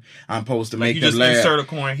them. I'm supposed to make them laugh. Insert a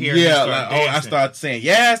coin here. Yeah, I start saying,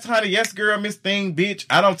 yes, honey, yes, girl, Miss Thing, bitch.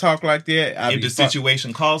 I don't talk like that. If the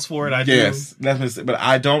situation calls for it, I do. Yes, but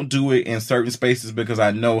I don't do it in certain spaces because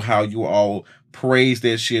I know how you all praise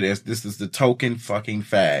that shit as this is the token fucking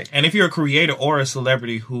fag. And if you're a creator or a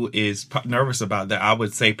celebrity who is nervous about that, I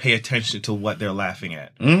would say pay attention to what they're laughing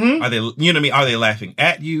at. Mm-hmm. Are they, you know what I mean? Are they laughing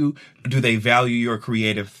at you? Do they value your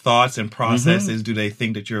creative thoughts and processes? Mm-hmm. Do they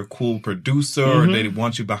think that you're a cool producer or do they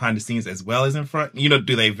want you behind the scenes as well as in front? You know,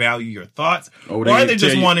 do they value your thoughts? Or are they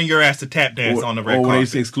just wanting your ass to tap dance on the red carpet? Or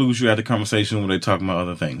they exclude you at the conversation when they talking about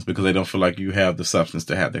other things because they don't feel like you have the substance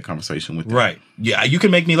to have that conversation with them. Right. Yeah, you can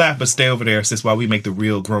make me laugh, but stay over there sis while we make the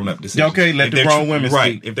real grown-up decisions. Okay, let the grown women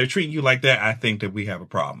speak. If they're treating you like that, I think that we have a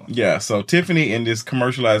problem. Yeah, so Tiffany in this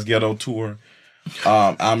commercialized ghetto tour,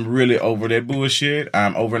 I'm really over that bullshit.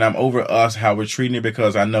 I'm over us, how we're treating it,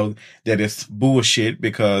 because I know that it's bullshit,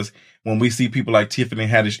 because when we see people like Tiffany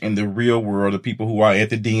Haddish in the real world, the people who are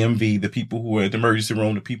at the DMV, the people who are at the emergency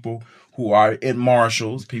room, the people who are at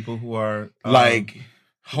Marshall's, people who are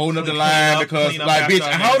holding up the line because bitch,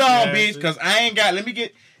 hold on, bitch, because I ain't got,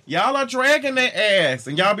 y'all are dragging their ass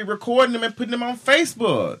and y'all be recording them and putting them on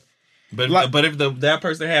Facebook. But if that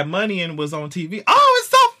person had money and was on TV, it's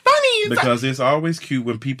so funny. Because it's always cute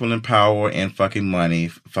when people in power and fucking money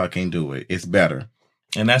fucking do it. It's better.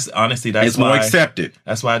 And that's it's more accepted.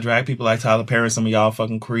 That's why I drag people like Tyler Perry, some of y'all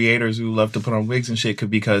fucking creators who love to put on wigs and shit,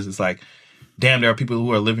 because it's like, damn, there are people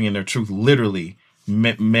who are living in their truth, literally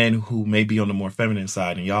men who may be on the more feminine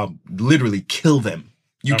side, and y'all literally kill them.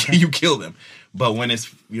 You kill them. But when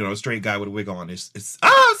it's, a straight guy with a wig on, it's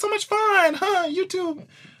so much fun, huh? You too.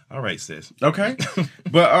 All right, sis. Okay.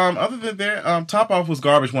 But other than that, Top Off was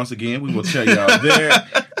garbage once again. We will tell y'all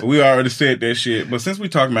that. We already said that shit. But since we're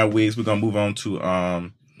talking about wigs, we're going to move on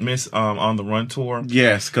to Miss On the Run tour.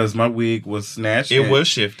 Yes, because my wig was snatched. It was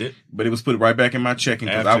shifted. But it was put right back in my checking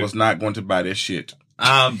because I was not going to buy that shit.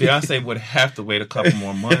 Beyonce would have to wait a couple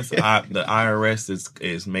more months. The IRS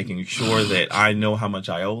is making sure that I know how much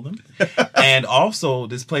I owe them. And also,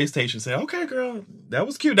 this PlayStation said, okay, girl, that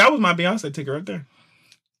was cute. That was my Beyonce ticket right there.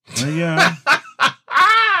 Yeah.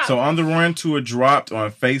 So On the Run tour dropped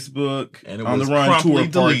on Facebook. And it On was the Run tour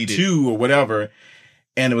deleted. Part 2 or whatever.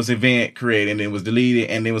 And it was event created and it was deleted.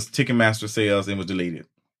 And it was Ticketmaster sales and it was deleted.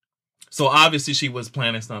 So obviously she was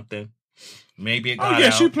planning something. Maybe it got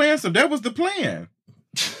out. She planned something. That was the plan.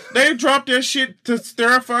 They dropped that shit to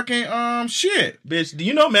stir fucking shit. Bitch, do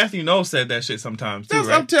you know Matthew Knowles said that shit sometimes too,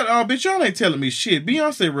 right? I'm telling, bitch, y'all ain't telling me shit.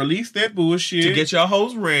 Beyonce released that bullshit to get y'all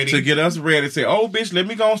hoes ready. To get us ready. Say, bitch, let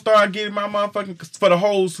me go and start getting my motherfucking, for the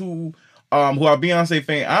hoes who are Beyonce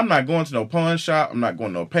fans. I'm not going to no pawn shop. I'm not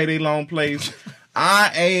going to no payday loan place.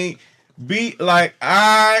 I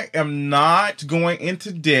am not going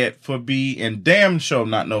into debt for B, and damn sure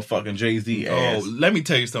not no fucking Jay-Z ass. Oh, let me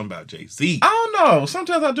tell you something about Jay-Z. I don't know.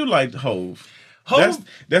 Sometimes I do like Hove.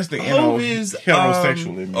 That's the Hove is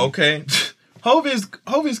heterosexual in me. Okay. Hove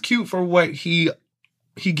is cute for what he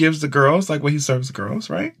gives the girls, like what he serves the girls,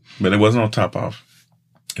 right? But it wasn't on Top Off.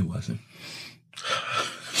 It wasn't.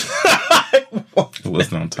 It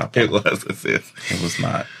wasn't on Top Off. It was. It was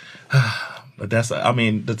not. But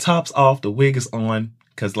the top's off, the wig is on,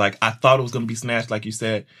 because I thought it was going to be snatched, like you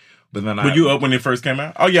said, but then Were you up when it first came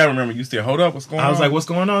out? Oh yeah, I remember. You said, hold up, what's going on? I was like, what's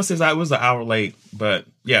going on? Since I was an hour late, but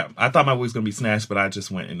yeah, I thought my wig was going to be snatched, but I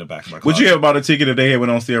just went in the back of my car. Would you have bought a ticket if they had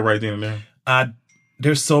went on sale right then and there?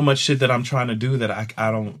 There's so much shit that I'm trying to do that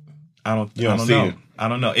I don't know. I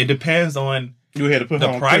don't know. It depends on you had to put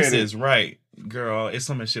the prices, credit. Right. Girl, it's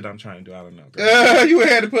so much shit I'm trying to do. I don't know. Girl. You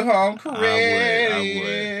had to put her on credit.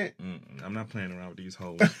 I would. I'm not playing around with these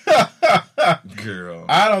hoes. Girl.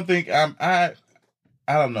 I don't think I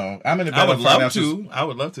don't know. I'm in a better I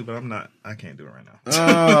would love to, but I'm not. I can't do it right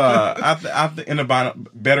now. I'm in a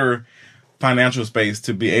better financial space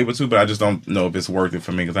to be able to, but I just don't know if it's worth it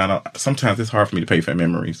for me because sometimes it's hard for me to pay for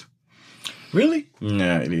memories. Really?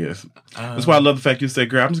 Yeah, it is. That's why I love the fact you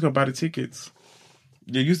said, girl, I'm just going to buy the tickets.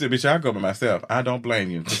 Yeah, you said, bitch, I'll go by myself. I don't blame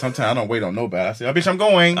you. Because sometimes I don't wait on nobody. I said, bitch, I'm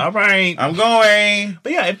going. All right. I'm going.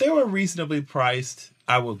 But yeah, if they were reasonably priced,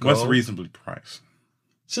 I would go. What's reasonably priced?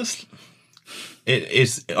 Just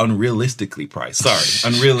It's unrealistically priced.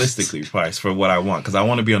 Sorry, unrealistically priced for what I want because I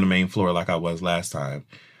want to be on the main floor like I was last time.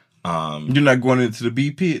 You're not going into the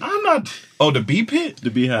B pit? I'm not. Oh, the B pit?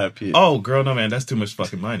 The Beehive pit. Oh, girl, no, man. That's too much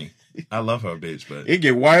fucking money. I love her, bitch, but... It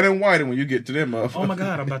get whiter and whiter when you get to them motherfuckers. Oh, my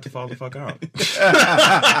God. I'm about to fall the fuck out.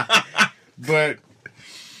 But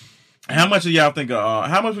how much of y'all think...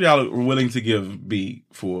 how much of y'all are willing to give B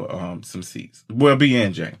for some seats? Well, B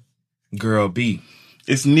and J. Girl, B.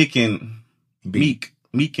 It's Nick and... B.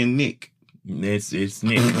 Meek and Nick. It's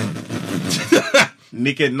Nick.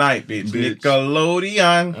 Nick at Night, bitch.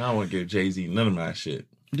 Nickelodeon. I don't want to give Jay-Z none of my shit.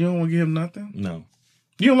 You don't want to give him nothing? No.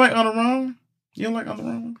 You don't like On the Run? You don't like On the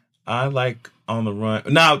Run? I like On the Run.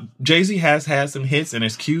 Now, Jay-Z has had some hits and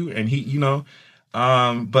it's cute and he, you know,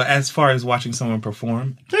 but as far as watching someone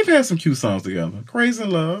perform. They've had some cute songs together. Crazy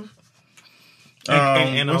in Love.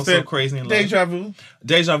 And also that? Crazy in Love. Deja Vu.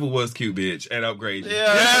 Deja Vu was cute, bitch, and Upgrade. Yeah,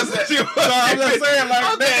 yes, so I'm just saying,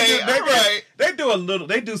 like, okay, they do a little,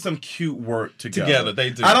 they do some cute work together. They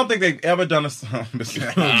do. I don't think they've ever done a song.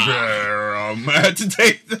 Girl, man,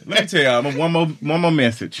 today. Let me tell y'all one more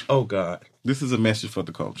message. Oh God, this is a message for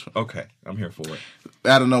the culture. Okay, I'm here for it.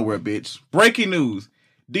 Out of nowhere, bitch. Breaking news.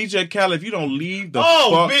 DJ Khaled, if you don't leave the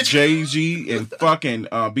fuck Jay-Z and fucking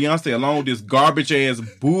Beyonce alone with this garbage ass,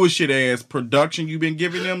 bullshit ass production you've been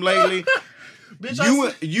giving them lately.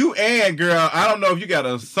 Bitch, you and girl, I don't know if you got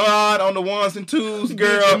a sod on the ones and twos,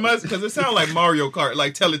 girl. Because it sounds like Mario Kart,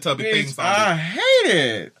 like Teletubby things. I hate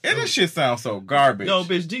it. And this shit sounds so garbage. No,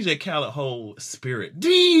 bitch, DJ Khaled whole spirit.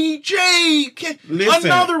 DJ, listen,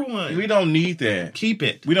 another one. We don't need that. Keep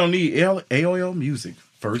it. We don't need AOL music.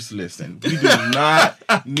 First listen. We do not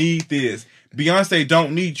need this. Beyonce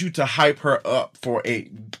don't need you to hype her up for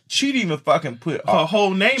a... She didn't even fucking put... Her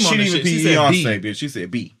whole name on the shit. She said Beyonce, B. bitch. She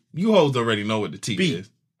said B. You hoes already know what the T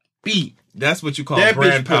is. B. That's what you call that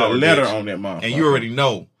brand bitch power. Put a letter bitch. on that motherfucker. And you already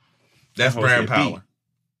know. That's that brand power.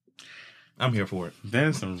 B. I'm here for it. That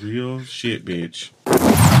is some real shit, bitch.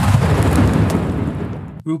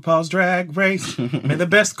 RuPaul's Drag Race. May the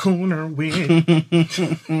best cooner win.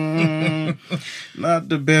 Not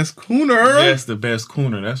the best cooner. Yes, the best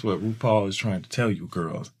cooner. That's what RuPaul is trying to tell you,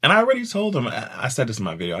 girls. And I already told them. I said this in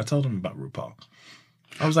my video. I told them about RuPaul.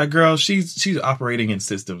 I was like, girl, she's operating in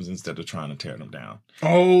systems instead of trying to tear them down.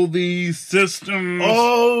 All these systems.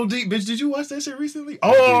 Bitch, did you watch that shit recently?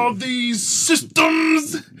 All these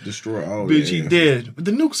systems. Destroy all bitch, he did.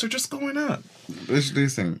 The nukes are just going up.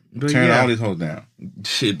 Listen, turn all these hoes down.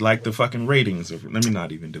 Shit, like the fucking ratings. Let me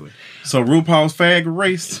not even do it. So RuPaul's fag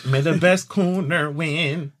race. May the best cooner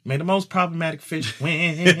win. May the most problematic fish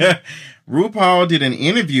win. RuPaul did an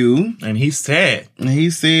interview, and he said,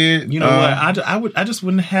 you know what? I just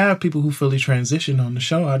wouldn't have people who fully transition on the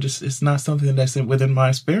show. It's not something that's within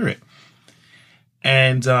my spirit.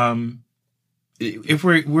 And if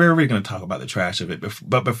we're already going to talk about the trash of it,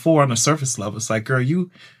 but before on the surface level, it's like, girl, you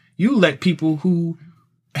let people who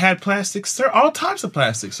had all types of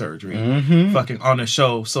plastic surgery fucking on the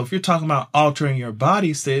show. So if you're talking about altering your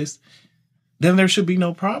body, sis, then there should be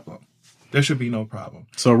no problem. There should be no problem.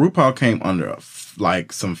 So RuPaul came under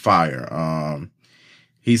some fire.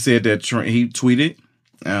 He said that he tweeted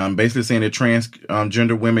basically saying that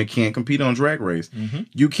transgender women can't compete on Drag Race. Mm-hmm.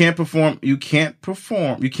 You can't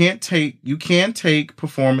take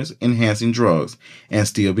performance enhancing drugs and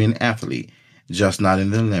still be an athlete, just not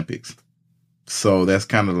in the Olympics. So that's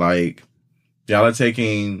kind of like y'all are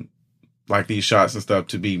taking like these shots and stuff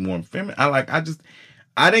to be more feminine.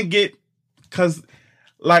 I didn't get, because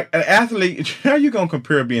like an athlete, how you gonna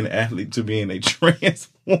compare being an athlete to being a trans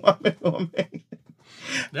woman or man?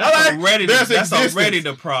 That's already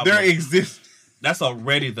the problem. There exists. That's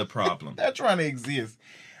already the problem. They're trying to exist.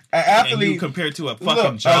 An athlete, and you compared to a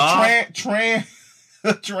fucking job.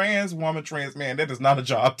 A trans woman, trans man. That is not a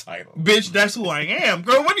job title, bitch. That's who I am,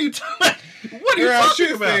 girl. What are you talking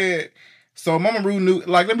about? Said, so Mama Ru knew.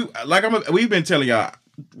 We've been telling y'all,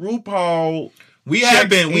 RuPaul. We have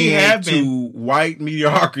been white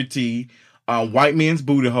mediocrity, white men's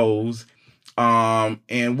booty holes,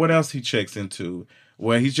 and what else he checks into?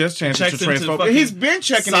 Well, he's just checking into transphobia. He's been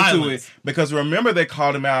checking into it because remember they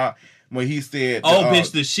called him out when he said,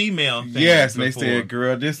 bitch, the she-male thing. Yes, and they said,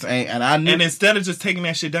 girl, this ain't, and I knew. And instead of just taking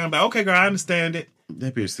that shit down, but okay, girl, I understand it.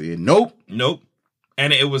 That bitch said, nope.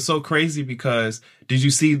 And it was so crazy because did you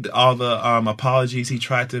see all the apologies he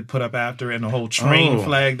tried to put up after and the whole train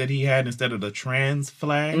flag that he had instead of the trans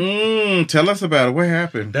flag? Tell us about it. What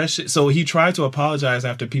happened? That shit. So he tried to apologize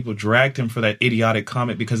after people dragged him for that idiotic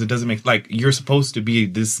comment because it doesn't make, like, you're supposed to be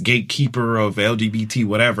this gatekeeper of LGBT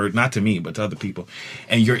whatever, not to me but to other people,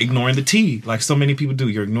 and you're ignoring the T like so many people do.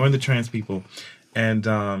 You're ignoring the trans people,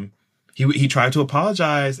 and He tried to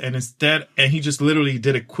apologize, and he just literally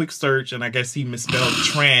did a quick search, and I guess he misspelled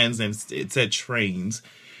trans, and it said trains,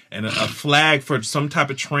 and a flag for some type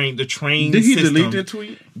of train. The train. Did he system, delete that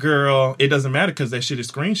tweet? Girl, it doesn't matter because that shit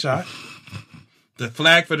is screenshot. The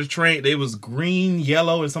flag for the train, it was green,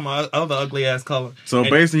 yellow, and some other ugly ass color. So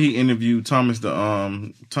basically, he interviewed Thomas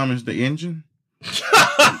the engine.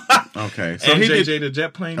 Okay, so and he JJ did the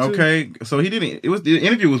jet plane. Too? Okay, so he didn't. It was the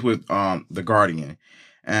interview was with the Guardian,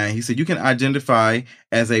 and he said you can identify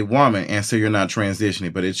as a woman and say you're not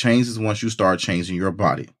transitioning, but it changes once you start changing your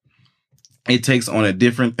body. It takes on a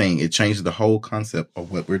different thing. It changes the whole concept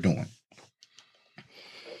of what we're doing.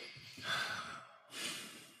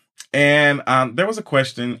 And there was a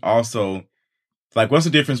question also, like, what's the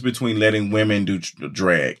difference between letting women do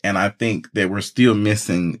drag? And I think that we're still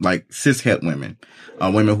missing, like, cishet women,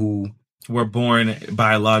 women who were born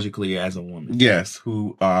biologically as a woman. Yes,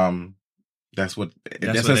 who that's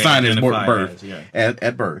a sign is birth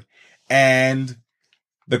at birth. And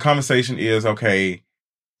the conversation is, okay,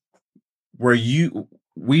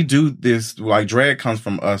 we do this, like, drag comes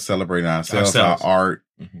from us celebrating ourselves. Our art.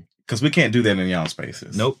 Mm-hmm. Because we can't do that in y'all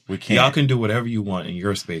spaces. Nope. We can't. Y'all can do whatever you want in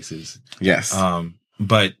your spaces. Yes.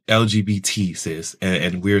 But LGBT, sis,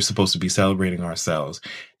 and we're supposed to be celebrating ourselves.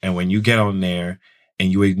 And when you get on there and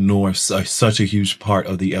you ignore such a huge part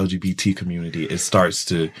of the LGBT community, it starts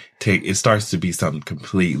to be something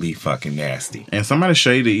completely fucking nasty. And somebody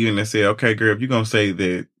shaded you and they said, okay, girl, if you're going to say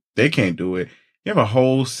that they can't do it, you have a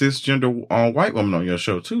whole cisgender white woman on your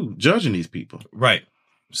show too, judging these people. Right.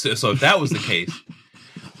 So if that was the case...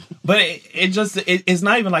 But it's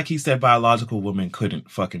not even like he said biological women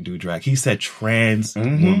couldn't fucking do drag. He said trans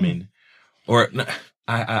women, or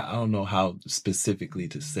I don't know how specifically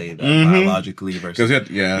to say that biologically versus.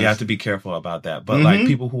 You have to be careful about that. But like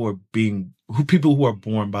people who are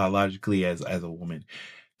born biologically as a woman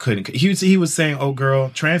couldn't. He was saying, oh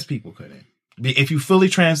girl, trans people couldn't. If you fully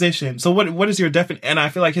transition. So what is your definition? And I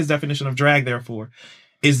feel like his definition of drag, therefore,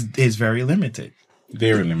 is very limited.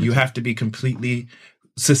 Very limited. You have to be completely.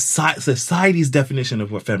 Society's definition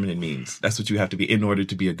of what feminine means. That's what you have to be in order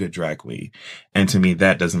to be a good drag queen. And to me,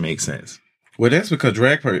 that doesn't make sense. Well, that's because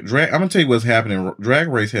drag. I'm gonna tell you what's happening. Drag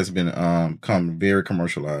race has been come very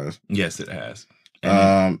commercialized. Yes, it has.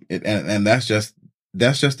 And that's just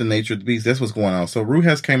the nature of the beast. That's what's going on. So Ru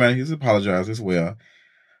has came out. He's apologized as well.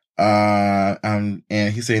 And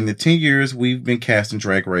he said in the 10 years we've been casting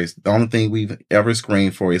Drag Race, the only thing we've ever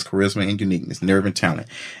screened for is charisma and uniqueness, nerve and talent,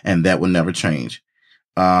 and that will never change.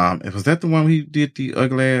 Was that the one he did the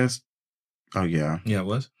ugly ass? Oh yeah. Yeah, it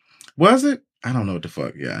was. Was it? I don't know what the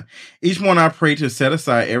fuck. Yeah. Each morning I pray to set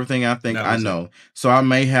aside everything I think I know, so I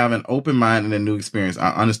may have an open mind and a new experience.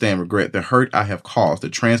 I understand regret the hurt I have caused. The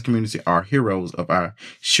trans community are heroes of our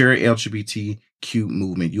shared LGBTQ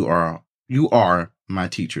movement. You are my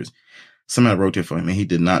teachers. Somebody wrote it for him and he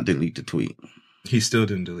did not delete the tweet. He still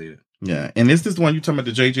didn't delete it. Yeah. And is this the one you talking about,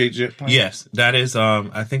 the JJ jet plane? Yes, that is,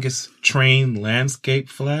 I think it's train landscape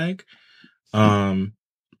flag. Let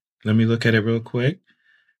me look at it real quick.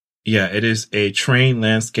 Yeah, it is a train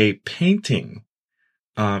landscape painting,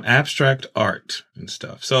 abstract art and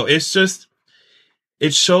stuff. So it's just,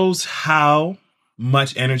 it shows how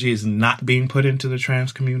much energy is not being put into the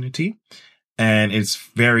trans community. And it's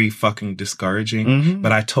very fucking discouraging. Mm-hmm.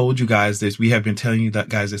 But I told you guys this. We have been telling you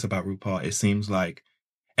guys this about RuPaul. It seems like,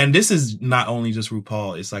 and this is not only just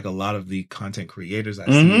RuPaul. It's like a lot of the content creators I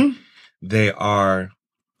see. A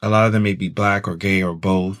lot of them may be black or gay or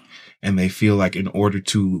both. And they feel like in order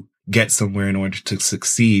to get somewhere, in order to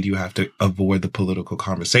succeed, you have to avoid the political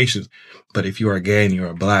conversations. But if you are gay and you're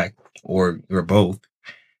a black or you're both,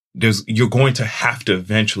 you're going to have to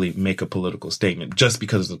eventually make a political statement just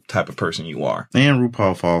because of the type of person you are. And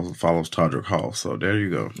RuPaul follows Todrick Hall, so there you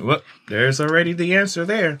go. Well, there's already the answer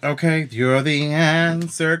there. Okay, you're the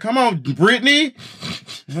answer. Come on, Brittany.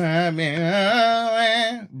 But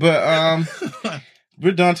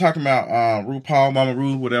we're done talking about RuPaul, Mama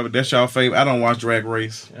Ru, whatever. That's y'all favorite. I don't watch Drag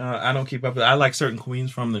Race. I don't keep up with it. I like certain queens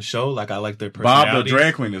from the show. Like, I like their personalities. Bob the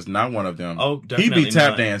drag queen is not one of them. Oh, definitely he be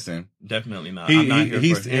tap dancing. Definitely not. I'm not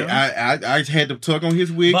here for him. I had to tug on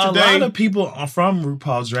his wig but today. A lot of people from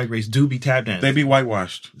RuPaul's Drag Race do be tap dancing. They be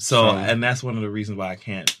whitewashed. So, and that's one of the reasons why I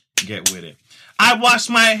can't get with it. I wash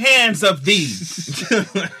my hands of these.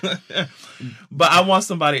 But I want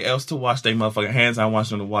somebody else to wash their motherfucking hands. I want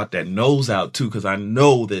them to wash that nose out too, because I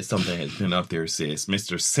know that something has been up there, sis.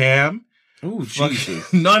 Mr. Sam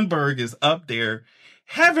Nunberg is up there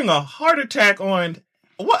having a heart attack on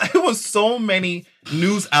what? It was so many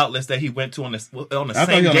news outlets that he went to on the I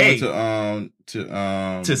same thought day he went to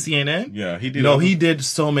CNN. Yeah, he did. No, he did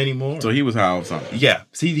so many more. So he was high off something. Yeah,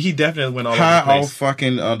 see, he definitely went all high over the place. off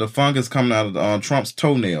fucking the fungus coming out of Trump's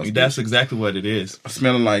toenails. That's exactly what it is.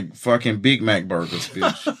 Smelling like fucking Big Mac burgers,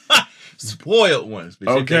 bitch. Spoiled ones,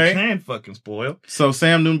 bitch. Okay. They can fucking spoil. So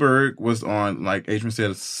Sam Newberg was on, like Adrian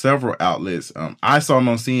said, several outlets. I saw him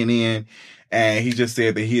on CNN, and he just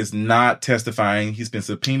said that he is not testifying. He's been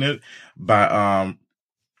subpoenaed by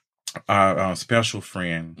our special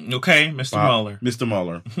friend. Okay, Mr. Mueller. Mr.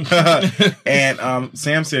 Mueller. And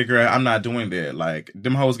Sam said, girl, I'm not doing that. Like,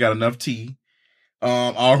 them hoes got enough tea.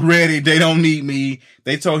 Already, they don't need me.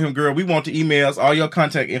 They told him, girl, we want the emails, all your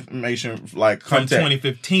contact information, like From contact.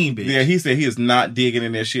 2015, bitch. Yeah, he said he is not digging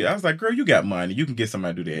in that shit. I was like, girl, you got money. You can get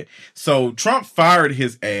somebody to do that. So Trump fired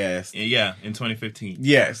his ass. Yeah, in 2015.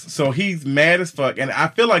 Yes. So he's mad as fuck. And I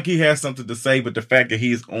feel like he has something to say, but the fact that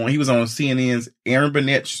he was on CNN's Aaron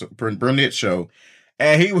Burnett show,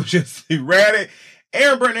 and he was just, he read it.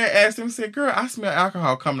 Aaron Burnett asked him, said, girl, I smell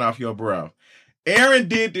alcohol coming off your breath. Aaron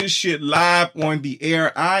did this shit live on the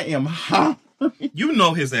air. I am hot. You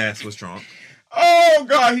know his ass was drunk. Oh,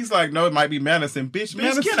 God. He's like, no, it might be Madison. Bitch,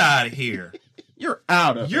 Madison. Get out of here. You're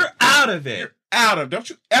out of it. You're out of it. You're out of it.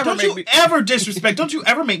 Don't you ever disrespect. Don't you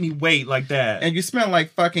ever make me wait like that. And you smell like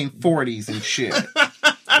fucking 40s and shit.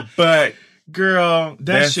 But, girl,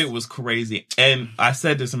 that shit was crazy. And I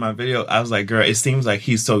said this in my video. I was like, girl, it seems like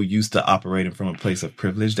he's so used to operating from a place of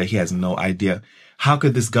privilege that he has no idea. How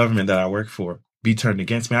could this government that I work for be turned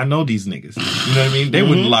against me? I know these niggas. You know what I mean? They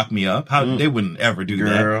wouldn't lock me up. They wouldn't ever do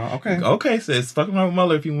that. Girl, okay. Okay, says fucking my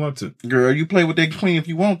mother if you want to. Girl, you play with that queen if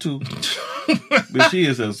you want to. But she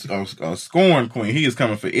is a scorn queen. He is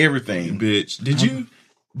coming for everything. Bitch. Did you?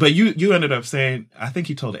 But you ended up saying, I think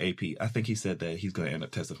he told the AP, I think he said that he's going to end up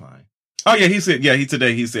testifying. Oh, yeah, he said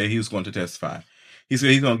he was going to testify. He said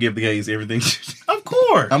he's going to give the gays everything. Of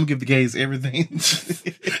course. I'm going to give the gays everything.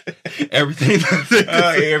 Everything.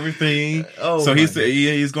 Everything. Oh, so he said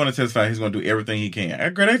he's going to testify. He's going to do everything he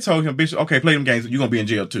can. Girl, they told him, bitch, okay, play them games. You're going to be in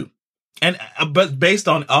jail too. And but based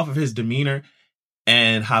off of his demeanor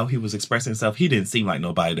and how he was expressing himself, he didn't seem like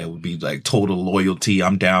nobody that would be like total loyalty.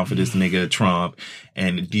 I'm down for this nigga Trump,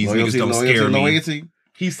 and these niggas don't scare me. Loyalty.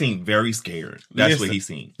 He seemed very scared. That's what he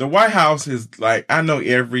seemed. The White House is like, I know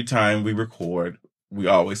every time we record, we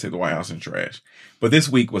always say the White House is trash, but this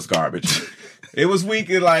week was garbage. It was weak.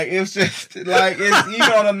 It's just like, it's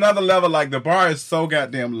even on another level. Like, the bar is so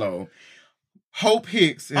goddamn low. Hope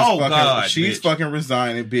Hicks is she's fucking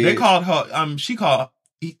resigning, bitch. They called her,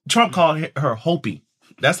 Trump called her Hopi.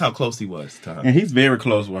 That's how close he was to her. And he's very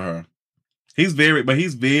close with her. He's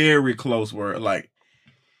very close with her. Like,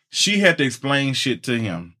 she had to explain shit to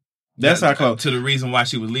him. That's how close. To the reason why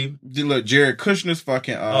she was leaving? Look, Jared Kushner's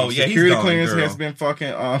fucking security he's gone, clearance girl. has been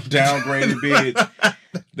fucking downgraded, bitch.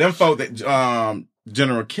 Them folk that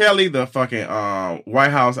General Kelly, the fucking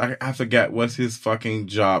White House, I forgot what's his fucking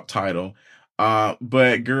job title.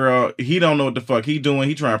 But girl, he don't know what the fuck he doing.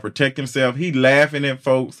 He trying to protect himself. He laughing at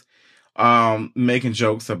folks, making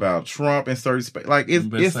jokes about Trump and certain space. Like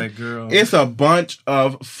it's like, girl, it's a bunch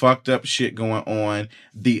of fucked up shit going on.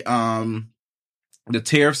 The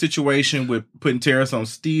tariff situation with putting tariffs on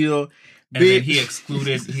steel. And then he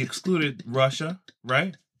excluded Russia,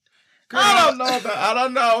 right? Girl, I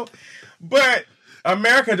don't know. But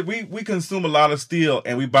America, we consume a lot of steel,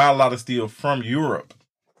 and we buy a lot of steel from Europe.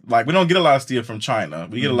 Like, we don't get a lot of steel from China.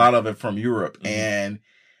 We get a lot of it from Europe. And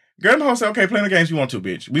girl, the whole say, okay, play the games you want to,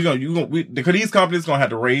 bitch. Because these companies gonna have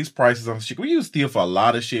to raise prices on shit. We use steel for a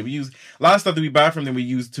lot of shit. We use a lot of stuff that we buy from them. We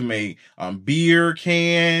use to make beer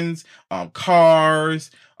cans,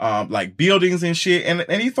 cars, like buildings and shit.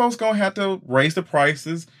 And these folks gonna have to raise the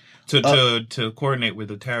prices to coordinate with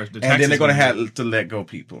the tariffs. And then they're gonna have to let go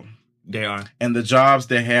people. They are. And the jobs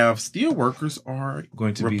that have steel workers are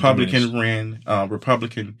going to Republican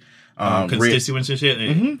constituents and shit.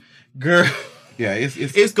 Mm-hmm. Girl. Yeah,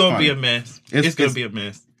 it's going to be a mess. It's going to be a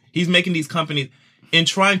mess. He's making these companies, in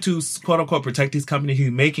trying to quote unquote protect these companies, he's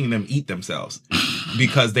making them eat themselves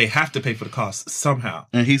because they have to pay for the costs somehow.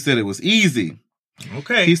 And he said it was easy.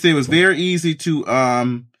 Okay. He said it was very easy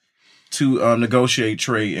to negotiate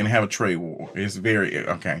trade and have a trade war. It's very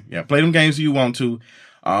okay. Yeah, play them games you want to.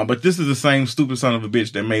 But this is the same stupid son of a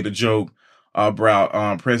bitch that made a joke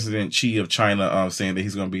about President Xi of China saying that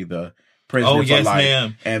he's going to be the president for life.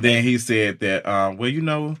 Ma'am. And then he said that, we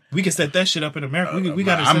can set that shit up in America. We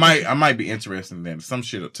got. I might be interested in that. Some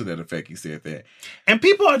shit to that effect. He said that, and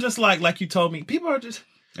people are just like you told me. People are just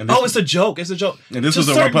And it's a joke. It's a joke. And this was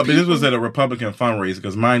This was at a Republican fundraiser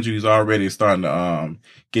because, mind you, he's already starting to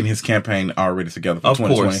getting his campaign already together for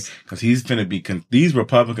 2020. Because he's finna be these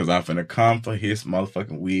Republicans are finna come for his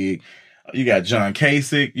motherfucking wig. You got John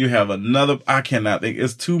Kasich. You have another. I cannot think.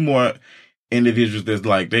 It's two more individuals that's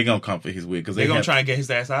like they gonna come for his wig because they're gonna try and get his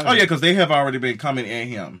ass out. Oh yeah, because they have already been coming at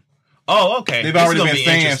him. Oh, okay. They've already been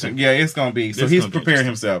saying, yeah, it's gonna be. So he's preparing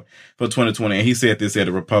himself for 2020, and he said this at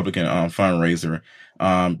a Republican fundraiser.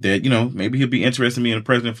 That maybe he'll be interested in being a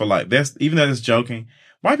president for like that's even though it's joking.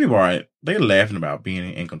 White people are they're laughing about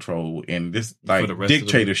being in control and this like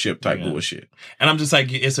dictatorship type bullshit. And I'm just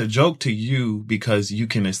like, it's a joke to you because you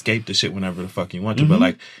can escape the shit whenever the fuck you want to. But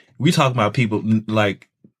like we talk about people like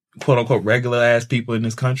quote unquote regular ass people in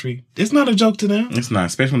this country. It's not a joke to them. It's not,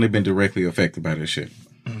 especially when they've been directly affected by this shit.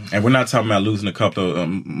 And we're not talking about losing a couple of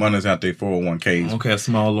monies out there 401ks. Okay, a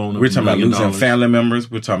small loan. We're talking about losing family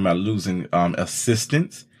members. We're talking about losing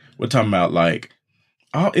assistance. We're talking about like,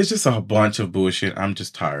 it's just a bunch of bullshit. I'm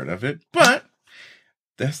just tired of it. But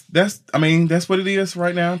that's what it is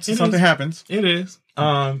right now. Something happens. It is.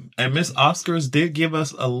 And Miss Oscars did give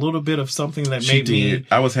us a little bit of something that made me.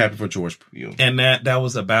 I was happy for George Peele, and that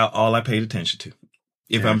was about all I paid attention to.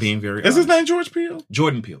 If I'm being very honest. Is his name George Peele?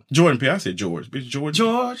 Jordan Peele. Jordan Peele. I said George. It's George.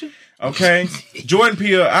 George. Okay. Jordan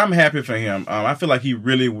Peele, I'm happy for him. I feel like he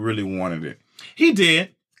really, really wanted it. He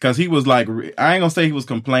did. Because he was like, I ain't gonna say he was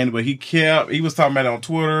complaining, but he was talking about it on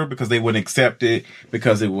Twitter because they wouldn't accept it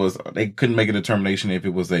because they couldn't make a determination if it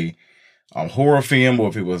was a horror film or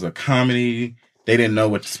if it was a comedy. They didn't know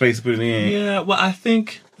what space to put it in. Yeah, well, I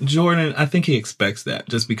think he expects that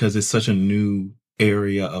just because it's such a new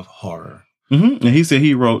area of horror. Mm-hmm. And he said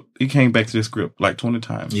he came back to the script like 20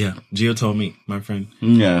 times. Yeah. Gio told me, my friend.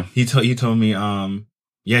 Yeah. He told me,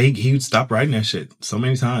 he would stop writing that shit so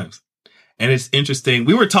many times. And it's interesting.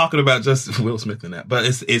 We were talking about just Will Smith and that, but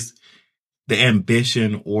it's the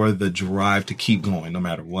ambition or the drive to keep going no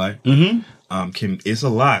matter what. Mm-hmm. It's a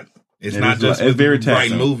lot. It's not just with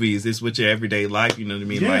writing movies. It's with your everyday life. You know what I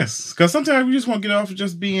mean? Yes. Because sometimes you just want to get off of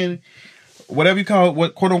just being whatever you call it,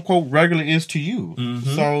 what quote unquote regular is to you.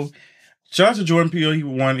 Mm-hmm. So, shout out to Jordan Peele. He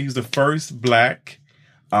was the first black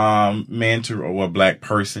man or a black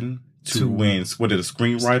person to win. What is it, a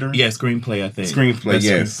screenwriter? Yeah, screenplay, I think. Screenplay,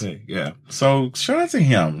 yes. Screenplay, yeah. So shout out to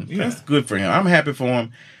him. Yeah. That's good for him. I'm happy for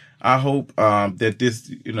him. I hope that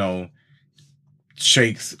this,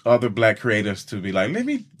 shakes other black creators to be like, let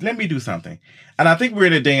me do something. And I think we're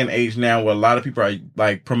in a day and age now where a lot of people are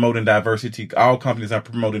like promoting diversity. All companies are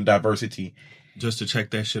promoting diversity. Just to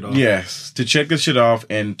check that shit off. Yes, to check this shit off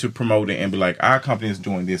and to promote it and be like, our company is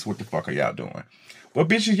doing this. What the fuck are y'all doing? Well,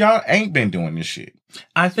 bitches, y'all ain't been doing this shit.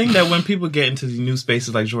 I think that when people get into these new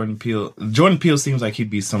spaces like Jordan Peele seems like he'd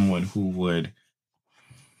be someone who would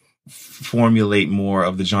formulate more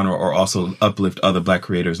of the genre or also uplift other black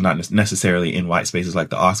creators, not necessarily in white spaces like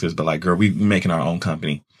the Oscars, but like, girl, we making our own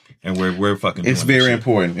company and we're fucking doing It's very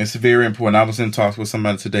important. It's very important. I was in talks with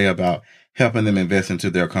somebody today about helping them invest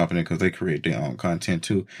into their company because they create their own content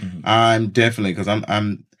too. Mm-hmm. I'm definitely, because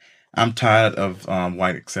I'm tired of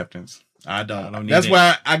white acceptance. I don't. That's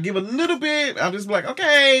why I give a little bit. I'm just like,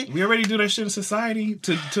 okay, we already do that shit in society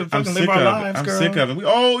to fucking live our lives, girl. I'm sick of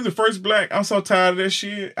it. The first black. I'm so tired of that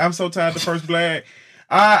shit. I'm so tired of the first black.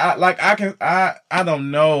 I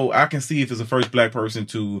don't know. I can see if it's the first black person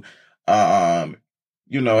to, how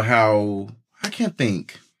I can't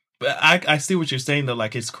think. But I see what you're saying though.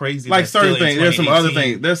 Like it's crazy. Like certain things. There's some other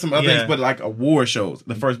things. There's some other things, but like award shows.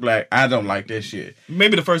 The first black. I don't like that shit.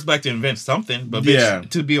 Maybe the first black to invent something, but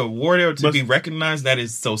to be awarded or to be recognized, that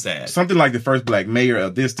is so sad. Something like the first black mayor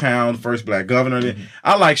of this town, first black governor. Mm-hmm.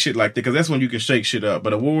 I like shit like that because that's when you can shake shit up.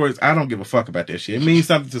 But awards, I don't give a fuck about that shit. It means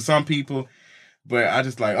something to some people. But I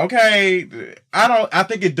just like, okay, I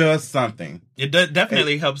think it does something. It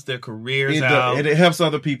definitely helps their careers out. It helps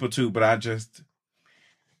other people too, but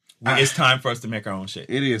it's time for us to make our own shit.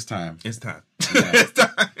 It is time. It's time. Yeah.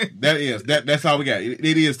 It's time. That's all we got. It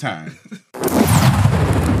is time.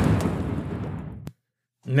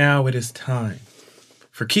 Now it is time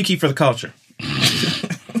for Kiki for the culture.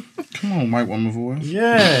 Come on, white woman voice.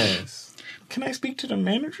 Yes. Can I speak to the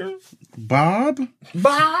manager? Bob?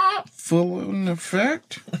 Full in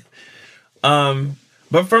effect.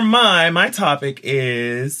 But for my topic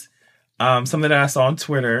is something that I saw on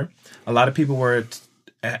Twitter. A lot of people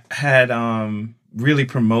had really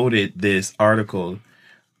promoted this article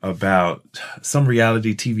about some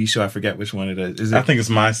reality TV show. I forget which one it is. I think it's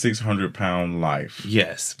My 600-Pound Life.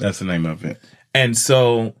 Yes. That's the name of it. And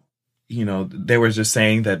so, they were just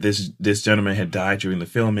saying that this gentleman had died during the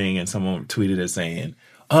filming, and someone tweeted it saying,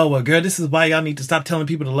 oh, well, girl, this is why y'all need to stop telling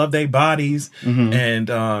people to love their bodies.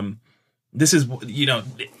 And this is,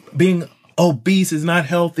 being obese is not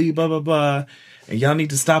healthy, blah, blah, blah. And y'all need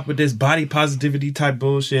to stop with this body positivity type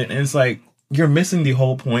bullshit. And it's like, you're missing the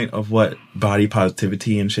whole point of what body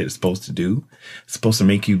positivity and shit is supposed to do. It's supposed to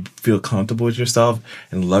make you feel comfortable with yourself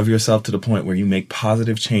and love yourself to the point where you make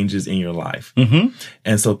positive changes in your life.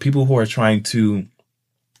 And so people who are trying to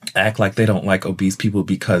act like they don't like obese people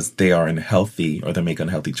because they are unhealthy or they make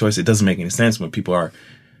unhealthy choices, it doesn't make any sense when people are,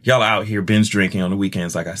 y'all out here binge drinking on the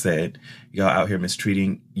weekends, like I said. Y'all out here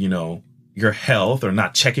mistreating, your health or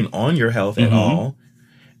not checking on your health at all.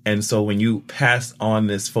 And so when you pass on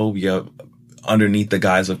this phobia underneath the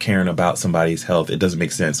guise of caring about somebody's health, it doesn't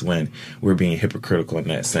make sense when we're being hypocritical in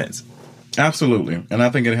that sense. Absolutely. And I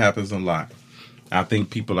think it happens a lot. I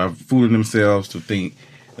think people are fooling themselves to think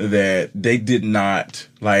that they did not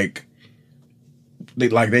they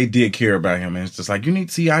did care about him. And it's just like, you need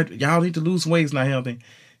to see, y'all need to lose weight. It's not healthy.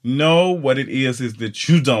 No, what it is that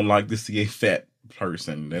you don't like to see a fat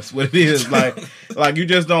person. That's what it is. Like you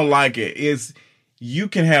just don't like it. You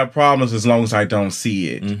can have problems as long as I don't see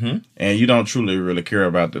it. And you don't truly really care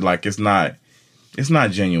about it. Like, it's not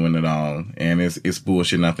genuine at all. And it's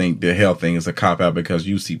bullshit. And I think the health thing is a cop out because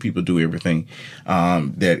you see people do everything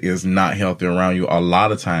that is not healthy around you a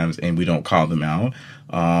lot of times, and we don't call them out.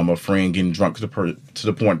 A friend getting drunk to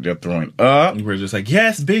the point they're throwing up. We're just like,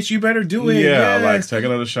 yes, bitch, you better do it. Yeah, yes. Like, take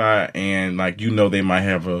another shot. And they might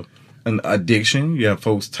have an addiction. You have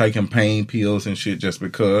folks taking pain pills and shit just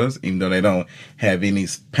because, even though they don't have any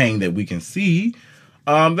pain that we can see.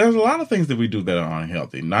 There's a lot of things that we do that are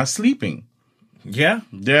unhealthy. Not sleeping. Yeah,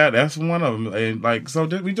 that's one of them. And so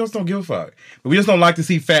we just don't give a fuck. But we just don't like to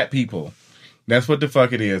see fat people. That's what the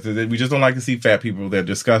fuck it is. We just don't like to see fat people. They're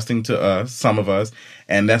disgusting to us, some of us,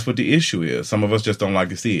 and that's what the issue is. Some of us just don't like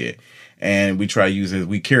to see it, and we try to use it.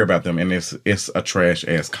 We care about them, and it's a trash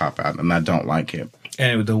ass cop out, and I don't like it.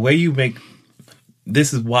 And the way you make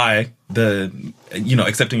this is why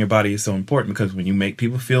accepting your body is so important, because when you make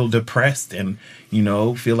people feel depressed and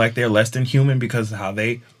feel like they're less than human because of how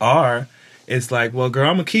they are. It's like, well, girl,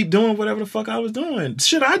 I'm going to keep doing whatever the fuck I was doing.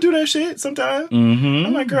 Should I do that shit sometimes?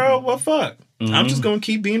 I'm like, girl, well, fuck. I'm just going to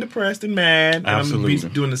keep being depressed and mad. And Absolutely. I'm going to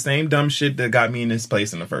be doing the same dumb shit that got me in this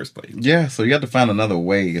place in the first place. Yeah, so you have to find another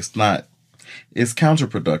way. It's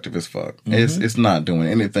counterproductive as fuck. It's not doing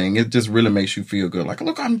anything. It just really makes you feel good. Like,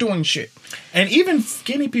 look, I'm doing shit. And even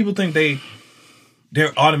skinny people think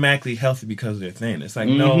they're automatically healthy because they're thin. It's like,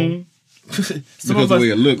 no. Because of the way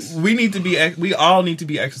it looks. We all need to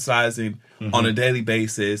be exercising on a daily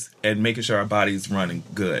basis and making sure our body's running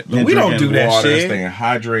good. But we don't do that water, shit. Staying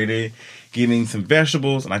hydrated, getting some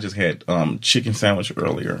vegetables, and I just had chicken sandwich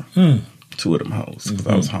earlier. 2 of them hoes because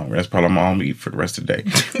I was hungry. That's probably my only eat for the rest of the day.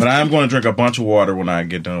 But I am going to drink a bunch of water when I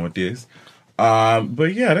get done with this.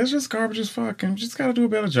 But yeah, that's just garbage as fuck. And we just got to do a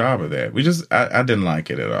better job of that. I didn't like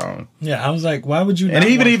it at all. Yeah, I was like, why would you? And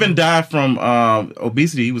he even died from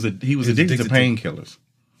obesity. He was addicted to painkillers.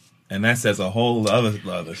 And that says a whole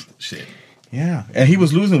other shit. Yeah, and he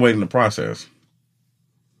was losing weight in the process.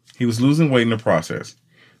 But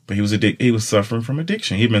he was suffering from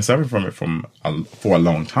addiction. He'd been suffering from it for a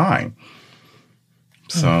long time.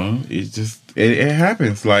 So it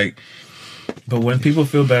happens. Like, but when people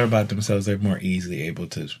feel better about themselves, they're more easily able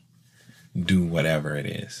to do whatever it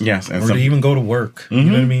is. Yes, or to even go to work. You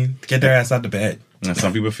know what I mean? Get their ass out of bed. And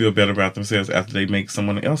some people feel better about themselves after they make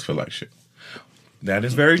someone else feel like shit. That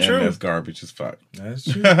is very true. And that's garbage as fuck. That's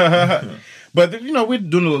true. But we're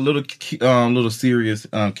doing a little serious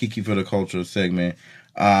Kiki for the Culture segment,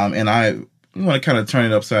 and I want to kind of turn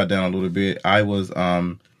it upside down a little bit. I was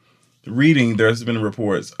reading. There's been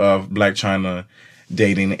reports of Blac Chyna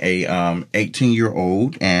dating a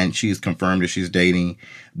 18-year-old, and she's confirmed that she's dating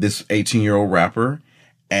this 18-year-old rapper,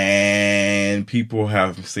 and people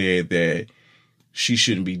have said that she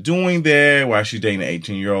shouldn't be doing that. Why she's dating an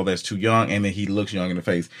 18-year-old that's too young, and then he looks young in the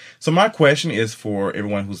face. So my question is for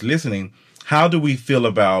everyone who's listening: how do we feel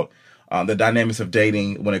about the dynamics of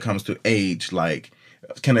dating when it comes to age? Like,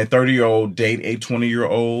 can a 30-year-old date a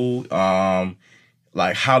 20-year-old?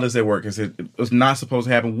 Like, how does that work? It's not supposed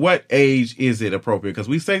to happen? What age is it appropriate? Because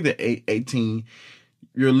we say that 18,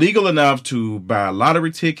 you're legal enough to buy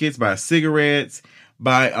lottery tickets, buy cigarettes,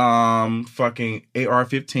 buy fucking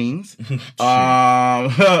AR-15s,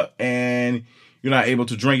 and you're not able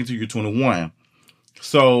to drink until you're 21.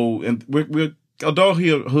 So, and we're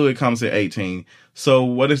adulthood comes at 18. So,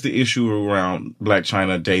 what is the issue around Blac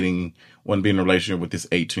Chyna dating when being in a relationship with this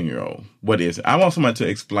 18-year-old? What is it? I want somebody to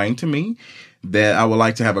explain to me that. I would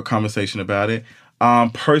like to have a conversation about it.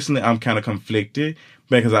 Personally, I'm kind of conflicted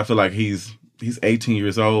because I feel like he's He's 18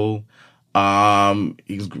 years old.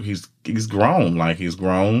 He's grown. Like, he's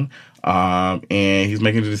grown. And he's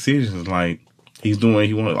making the decisions. Like, he's doing what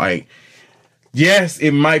he wants. Like, yes,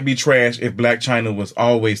 it might be trash if Blac Chyna was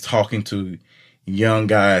always talking to young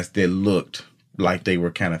guys that looked like they were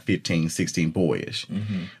kind of 15, 16 boyish.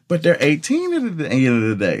 Mm-hmm. But they're 18 at the end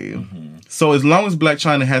of the day. Mm-hmm. So as long as Blac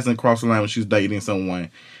Chyna hasn't crossed the line when she's dating someone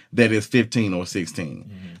that is 15 or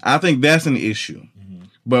 16, I think that's an issue. Mm-hmm.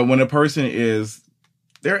 But when a person is,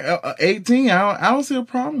 they're 18, I don't see a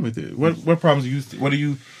problem with it. What problems do you see? What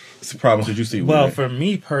problems did you see with Well, it? for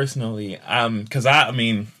me personally, because I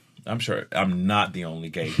mean, I'm sure I'm not the only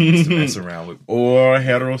gay who used to mess around with. Or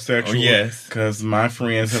heterosexual. Oh, yes. Because my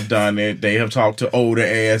friends have done it. They have talked to older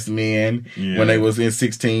ass men when they was in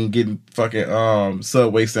 16 getting fucking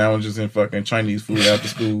Subway sandwiches and fucking Chinese food after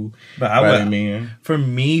school. But men. For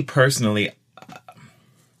me personally,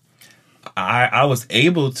 I was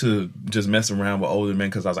able to just mess around with older men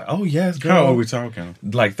because I was like, oh, yes, girl. How old are we talking?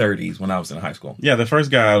 Like 30s when I was in high school. Yeah, the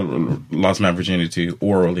first guy I lost my virginity to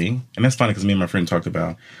orally. And that's funny because me and my friend talked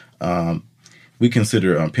about we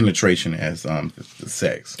consider penetration as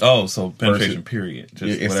sex. Oh, so penetration, period.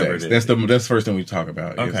 Just whatever sex. it is. That's the first thing we talk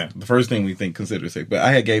about. Okay. The first thing we consider sex. But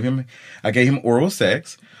I gave him oral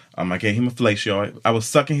sex. I gave him a fellatio. I was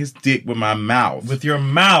sucking his dick with my mouth. With your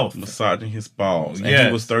mouth. Massaging his balls. And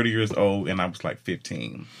he was 30 years old and I was like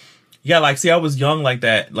 15. Yeah, like, see, I was young like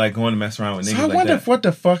that, like going to mess around with niggas like that. I wonder what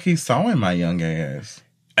the fuck he saw in my young ass.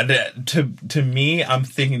 To me, I'm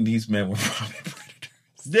thinking these men were probably predators.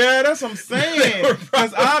 Yeah, that's what I'm saying.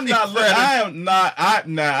 Because I'm not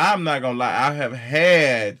gonna lie. I have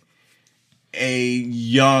had a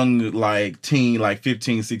young, like, teen, like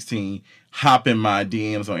 15, 16, hop in my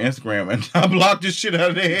DMs on Instagram and I blocked this shit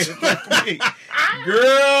out of their head.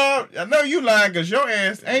 Girl, I know you lying because your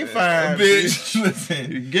ass ain't fine. Bitch,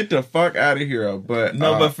 listen. Get the fuck out of here. But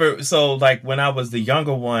no, like when I was the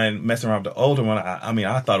younger one messing around with the older one, I mean,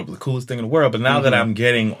 I thought it was the coolest thing in the world. But now that I'm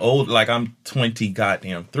getting old, like I'm 20,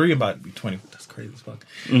 goddamn 3, about to be 20. That's crazy as fuck.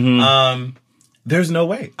 Mm-hmm. There's no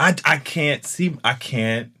way. I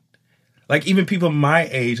can't. Like, even people my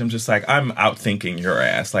age, I'm just like, I'm out thinking your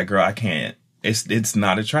ass. Like, girl, I can't. It's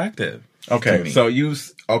not attractive. Okay, so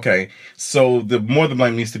so the more the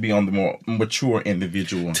blame needs to be on the more mature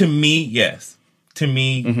individual. To me, yes.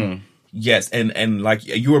 Yes. And like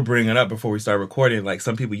you were bringing up before we started recording, like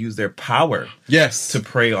some people use their power, to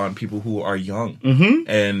prey on people who are young. Mm-hmm.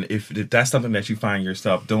 And if that's something that you find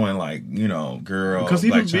yourself doing, like, you know, girl, because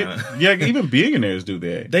even even billionaires do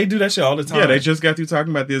that. They do that shit all the time. Yeah, they just got through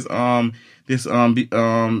talking about this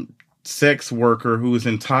sex worker who is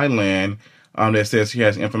in Thailand. That says she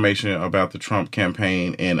has information about the Trump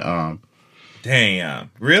campaign and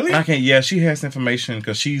damn, really? She has information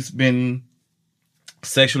because she's been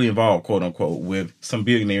sexually involved, quote unquote, with some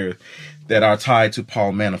billionaires that are tied to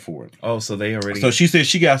Paul Manafort. Oh, so they already. So she said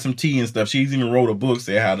she got some tea and stuff. She's even wrote a book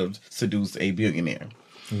saying how to seduce a billionaire.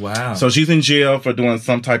 Wow. So she's in jail for doing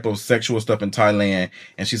some type of sexual stuff in Thailand,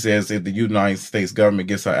 and she says if the United States government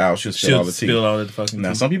gets her out, she'll spill all the tea.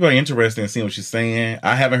 Now, some people are interested in seeing what she's saying.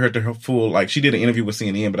 I haven't heard her full, like, she did an interview with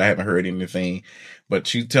CNN, but I haven't heard anything. But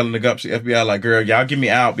she's telling the FBI, like, girl, y'all get me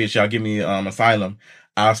out, bitch. Y'all give me asylum.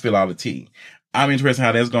 I'll spill all the tea. I'm interested in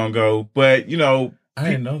how that's going to go. But, you know. I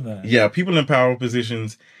didn't know that. Yeah, people in power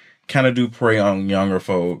positions kind of do prey on younger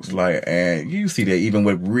folks, like, and you see that even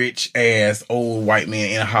with rich ass old white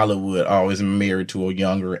men in Hollywood always married to a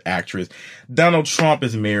younger actress. Donald Trump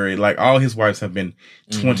is married, like all his wives have been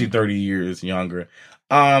 20, 30 years younger.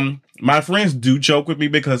 My friends do joke with me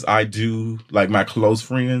because I do, like my close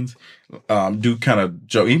friends, do kind of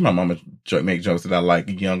joke. Even my mama make jokes that I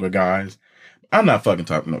like younger guys. I'm not fucking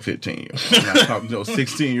talking to no 15-year-old. I'm not talking to no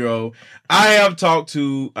 16-year-old. I have talked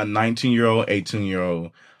to a 19-year-old,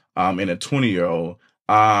 18-year-old, and a 20-year-old.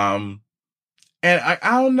 And I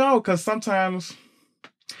don't know, because sometimes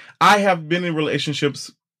I have been in relationships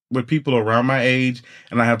with people around my age,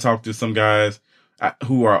 and I have talked to some guys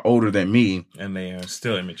who are older than me. And they are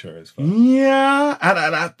still immature as fuck. Yeah,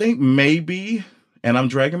 I think maybe, and I'm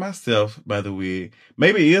dragging myself by the wig,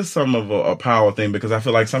 maybe it is some of a power thing, because I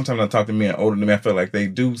feel like sometimes I talk to men older than me, I feel like they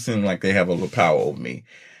do seem like they have a little power over me.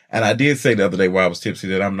 And I did say the other day while I was tipsy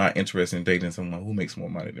that I'm not interested in dating someone who makes more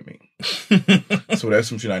money than me. So that's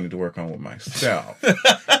some shit I need to work on with myself.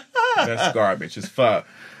 That's garbage as fuck.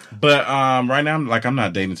 But right now, I'm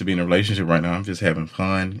not dating to be in a relationship right now. I'm just having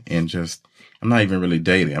fun and I'm not even really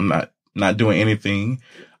dating. I'm not doing anything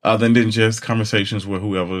other than just conversations with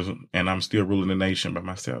whoever, and I'm still ruling the nation by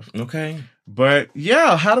myself. Okay. But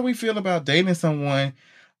yeah, how do we feel about dating someone?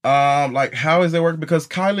 Like, how is that working? Because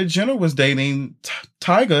Kylie Jenner was dating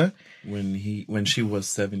Tyga, when she was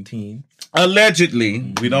 17.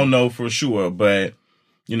 Allegedly, we don't know for sure, but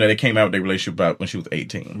they came out with their relationship about when she was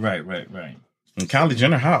 18. Right. And Kylie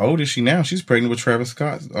Jenner, how old is she now? She's pregnant with Travis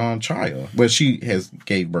Scott's child. Well, she has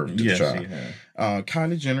gave birth to the child. She has.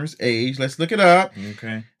 Kylie Jenner's age. Let's look it up.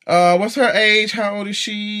 Okay. What's her age? How old is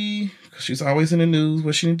she? Cause she's always in the news.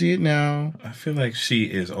 What she did now? I feel like she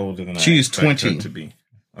is older than she is 20 to be.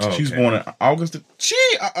 Oh, she's born in August. She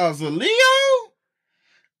is a Leo.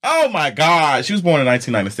 Oh my God! She was born in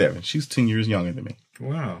 1997. She's 10 years younger than me.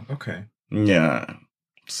 Wow. Okay. Yeah.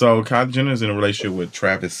 So Kylie Jenner is in a relationship with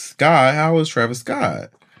Travis Scott. How old is Travis Scott?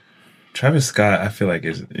 Travis Scott, I feel like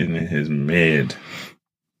is in his mid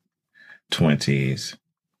 20s.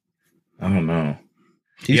 I don't know.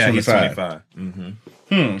 He's 25. He's 25.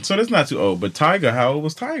 Mm-hmm. So that's not too old. But Tyga, how old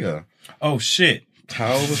was Tyga? Oh shit!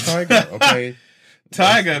 How old was Tyga? Okay,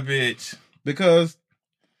 Tyga, bitch. Because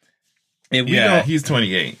if we don't, he's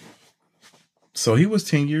 28. So he was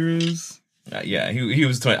 10 years. He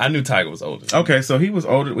was 20. I knew Tyga was older. Okay, so he was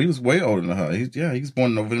older. He was way older than her. He was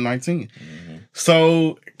born in November 19. Mm-hmm.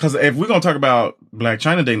 So, because if we're gonna talk about Blac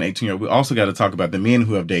Chyna dating 18-year-old, we also got to talk about the men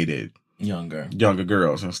who have dated younger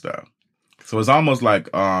girls and stuff. So it's almost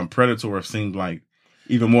like Predator seemed like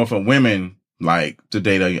even more for women like to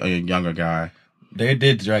date a younger guy. They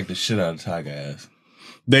did drag the shit out of Tyga ass.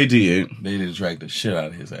 They did. They did drag the shit out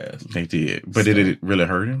of his ass. They did. But did it really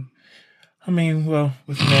hurt him? I mean, well,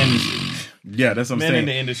 with men, yeah, that's what I'm saying. Men in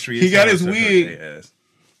the industry, he got his wig.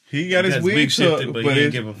 He got his wig shifted, but he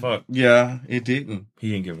didn't give a fuck. Yeah, it didn't.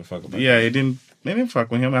 He didn't give a fuck about. Yeah, it didn't. They didn't fuck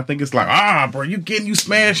with him. I think it's like, bro, you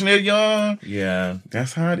smashing it young. Yeah,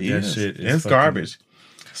 that's how it is. That shit it's garbage.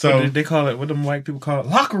 So what did they call it? What them white people call it?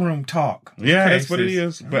 Locker room talk. Yeah, okay, that's what it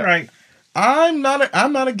is. But right. I'm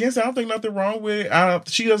not against it. I don't think nothing wrong with it.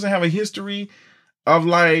 She doesn't have a history of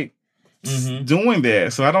like doing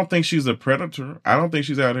that. So I don't think she's a predator. I don't think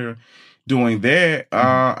she's out here doing that.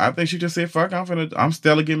 I think she just said, fuck, I'm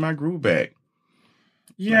still getting my groove back.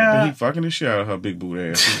 Yeah. He fucking the shit out of her big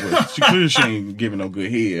boot ass. She clearly she ain't giving no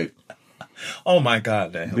good head. Oh my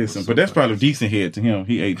God. Listen, but that's probably decent head to him.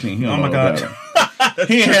 He 18. He don't know about it.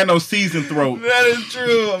 He ain't had no seasoned throat. That is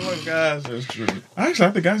true. Oh my gosh, that's true. Actually,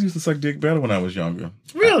 I think guys used to suck dick better when I was younger.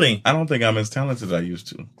 Really? I don't think I'm as talented as I used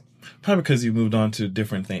to. Probably because you moved on to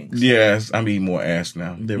different things. Yes, I'm eating more ass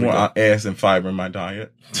now. More ass and fiber in my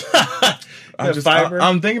diet.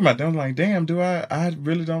 I'm thinking about that. I'm like, damn, I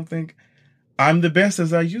really don't think I'm the best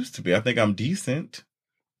as I used to be. I think I'm decent.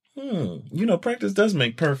 Practice does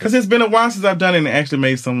make perfect. Because it's been a while since I've done it and actually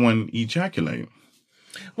made someone ejaculate.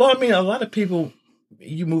 Well, I mean, a lot of people,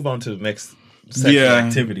 you move on to the next sexual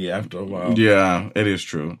activity after a while. Yeah, it is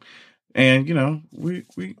true. And, we're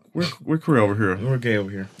queer over here. We're gay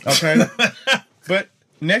over here. Okay. But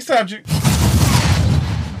next subject.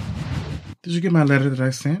 Did you get my letter that I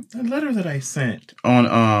sent? The letter that I sent. On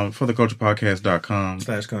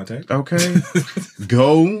fortheculturepodcast.com/contact. Okay.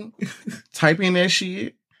 Go type in that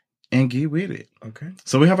shit and get with it. Okay.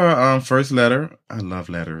 So we have our first letter. I love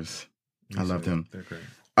letters. I love them. They're great.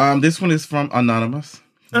 This one is from Anonymous.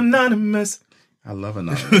 Anonymous. I love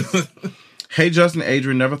Anonymous. Hey, Justin,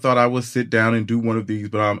 Adrian, never thought I would sit down and do one of these,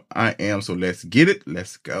 but I am, so let's get it.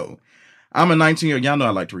 Let's go. I'm a 19-year-old. Y'all know I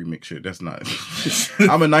like to remix shit. That's not.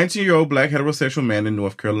 I'm a 19-year-old black heterosexual man in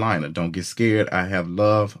North Carolina. Don't get scared. I have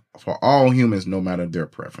love for all humans, no matter their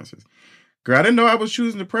preferences. Girl, I didn't know I was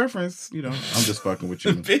choosing the preference. I'm just fucking with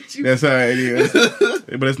you. That's how it is.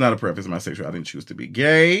 But it's not a preference. My sexuality. I didn't choose to be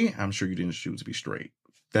gay. I'm sure you didn't choose to be straight.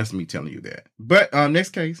 That's me telling you that. But next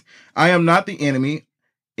case, I am not the enemy.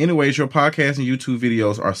 Anyways, your podcast and YouTube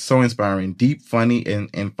videos are so inspiring, deep, funny,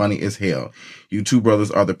 and funny as hell. You two brothers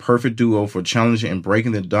are the perfect duo for challenging and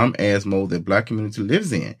breaking the dumb ass mold that black community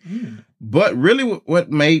lives in. But really what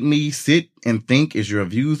made me sit and think is your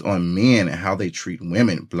views on men and how they treat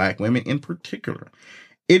women, black women in particular.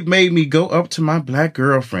 It made me go up to my black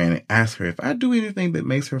girlfriend and ask her if I do anything that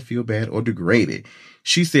makes her feel bad or degraded.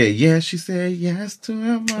 She said yes. She said yes to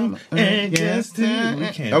her mama. And yes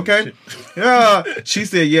to okay. Yeah. She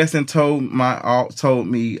said yes and told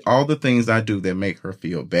me all the things I do that make her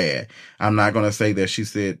feel bad. I'm not gonna say that she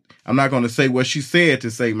said. I'm not gonna say what she said to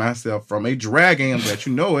save myself from a dragon, but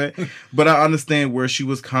you know it. But I understand where she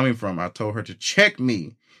was coming from. I told her to check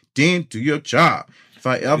me, then do your job. If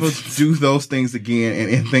I ever do those things again and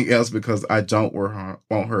anything else, because I don't want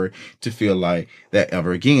her to feel like that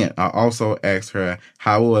ever again. I also asked her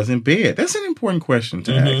how I was in bed. That's an important question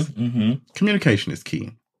to ask. Communication is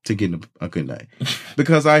key to getting a good night.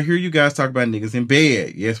 Because I hear you guys talk about niggas in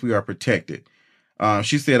bed. Yes, we are protected.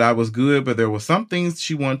 She said I was good, but there were some things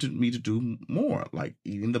she wanted me to do more, like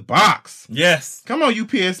eating the box. Yes. Come on,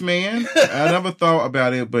 UPS man. I never thought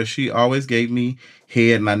about it, but she always gave me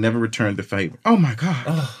head, and I never returned the favor. Oh, my God.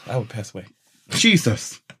 Oh, I would pass away.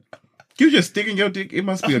 Jesus. You just sticking your dick. It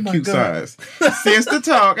must be a cute God. size. Since the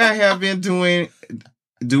talk, I have been doing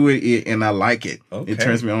it, and I like it. Okay. It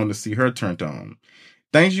turns me on to see her turned on.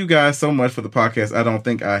 Thanks you guys so much for the podcast. I don't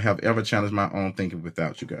think I have ever challenged my own thinking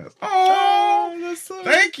without you guys. Oh, that's so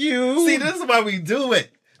thank you. See, this is why we do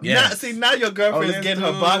it. Yes. Now your girlfriend is getting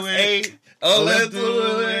her box 8. Oh, let's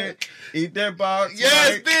do it. Eat that box.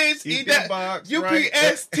 Yes, right. bitch. Eat that box.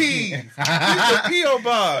 UPST. Use the P.O.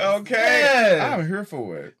 box. Okay. Yeah. I'm here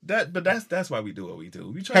for it. But that's why we do what we do.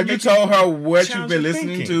 We try Have to you make told her what you've challenge been your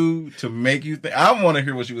listening thinking. to make you think? I want to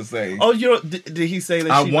hear what she was saying. Oh, you know, did he say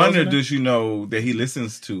that? I she wonder, knows does she know that he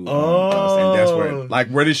listens to Oh. us? And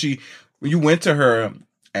that's where did she, when you went to her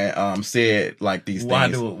and said like these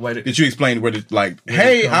things, did you explain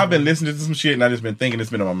hey, I've been listening to some shit and I just been thinking, it's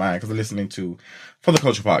been on my mind because I'm listening to For the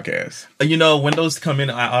Culture podcast. You know, when those come in,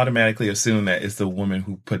 I automatically assume that it's the woman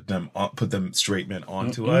who put them straight men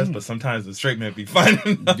onto us. But sometimes the straight men be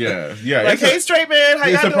finding them. Yeah. Like, hey, straight man, how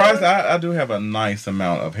you surprised doing? I do have a nice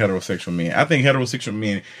amount of heterosexual men. I think heterosexual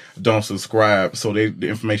men don't subscribe, so the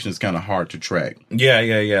information is kind of hard to track.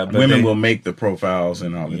 Yeah. But Women will make the profiles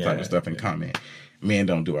and all that type Yeah, of stuff and comment. Men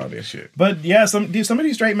don't do all that shit. But yeah, some of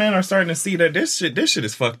these straight men are starting to see that this shit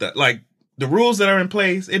is fucked up. Like, the rules that are in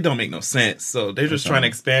place, it don't make no sense. So they're just trying to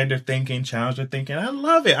expand their thinking, challenge their thinking. I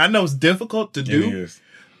love it. I know it's difficult to do, It is.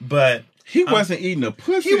 but He wasn't eating the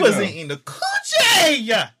pussy. he wasn't eating the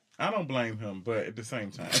coochie. I don't blame him, but at the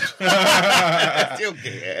same time. Still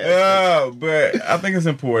good. But I think it's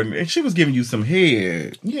important. And she was giving you some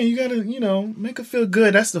head. Yeah, you gotta, make her feel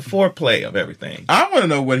good. That's the foreplay of everything. I want to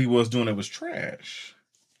know what he was doing that was trash.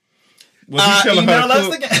 Was he telling her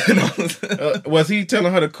to cook? Was he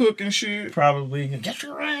telling her to cook and shit? Probably. Get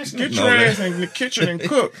your ass in the kitchen and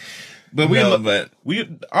cook. But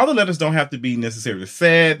all the letters don't have to be necessarily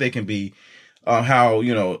sad. They can be how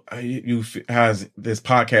has this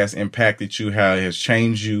podcast impacted you, how it has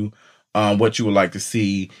changed you, what you would like to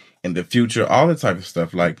see in the future, all that type of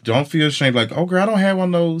stuff. Like, don't feel ashamed. Like, oh girl, I don't have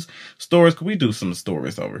one of those stories. Cause we do some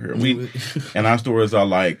stories over here. And our stories are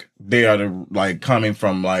like, they are coming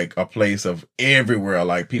from like a place of everywhere.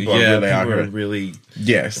 Like people are really out here. Really,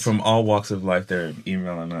 yes, from all walks of life. They're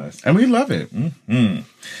emailing us, and we love it. Mm-hmm.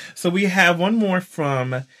 So we have one more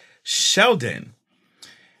from Sheldon,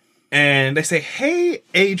 and they say, "Hey,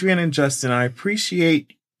 Adrian and Justin, I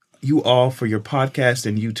appreciate you all for your podcast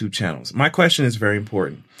and YouTube channels. My question is very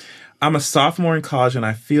important. I'm a sophomore in college and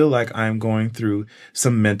I feel like I'm going through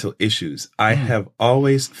some mental issues. I have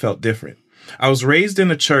always felt different. I was raised in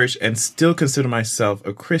a church and still consider myself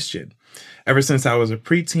a Christian. Ever since I was a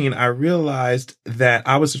preteen, I realized that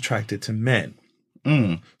I was attracted to men.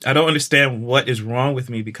 I don't understand what is wrong with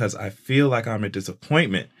me because I feel like I'm a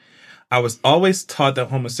disappointment. I was always taught that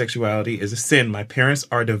homosexuality is a sin. My parents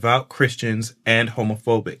are devout Christians and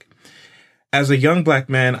homophobic. As a young black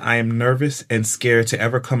man, I am nervous and scared to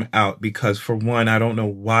ever come out because, for one, I don't know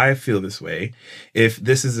why I feel this way. If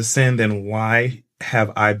this is a sin, then why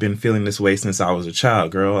have I been feeling this way since I was a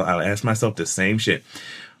child? Girl, I'll ask myself the same shit.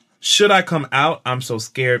 Should I come out? I'm so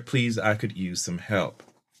scared. Please, I could use some help.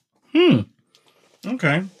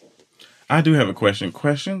 Okay. I do have a question.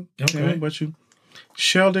 Okay. What you...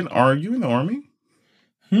 Sheldon, are you in the Army?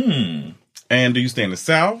 And do you stay in the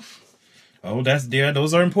South? Oh,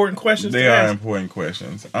 those are important questions. They are important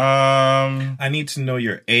questions. I need to know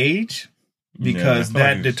your age because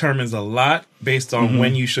that determines a lot based on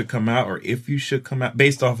when you should come out or if you should come out.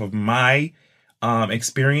 Based off of my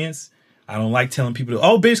experience, I don't like telling people,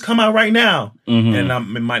 "Oh, bitch, come out right now," and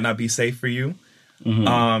it might not be safe for you.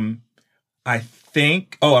 I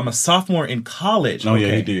think. Oh, I'm a sophomore in college. Oh,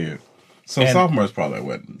 yeah, he did. So sophomore is probably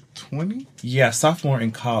what, 20? Yeah, sophomore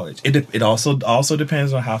in college. It also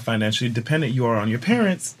depends on how financially dependent you are on your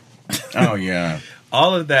parents. Oh yeah,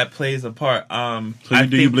 all of that plays a part. So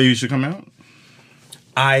do you believe you should come out?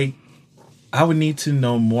 I would need to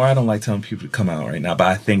know more. I don't like telling people to come out right now, but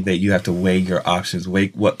I think that you have to weigh your options, weigh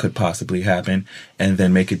what could possibly happen, and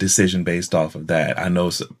then make a decision based off of that. I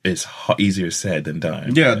know it's easier said than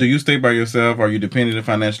done. Yeah. Do you stay by yourself? Are you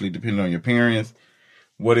financially dependent on your parents?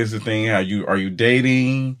 What is the thing? Are you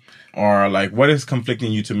dating? Or like, what is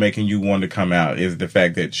conflicting you to making you want to come out? Is the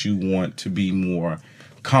fact that you want to be more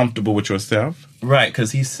comfortable with yourself? Right,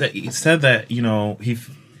 because he said that,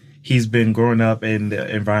 he's been growing up in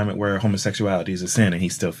the environment where homosexuality is a sin, and he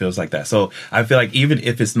still feels like that. So I feel like even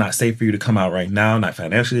if it's not safe for you to come out right now, not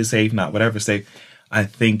financially safe, not whatever safe, I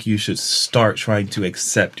think you should start trying to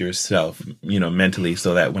accept yourself, mentally,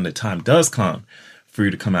 so that when the time does come for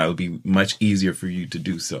you to come out, it'll be much easier for you to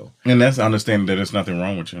do so. And that's understanding that there's nothing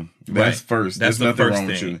wrong with you. That's first. That's there's the nothing first wrong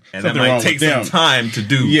thing. with you. And something that might wrong take with some them. time to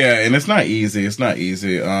do. Yeah, and it's not easy. It's not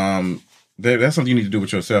easy. That's something you need to do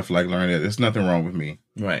with yourself, like learn that there's nothing wrong with me.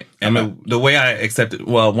 Right. And the way I accepted,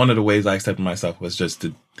 one of the ways I accepted myself was just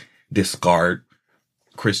to discard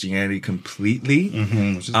Christianity completely.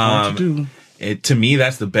 Mm-hmm, which is hard to do. To me,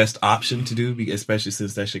 that's the best option to do, especially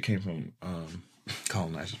since that shit came from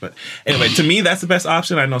colonizers. But anyway, to me, that's the best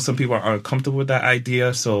option. I know some people are uncomfortable with that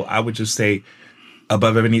idea, so I would just say,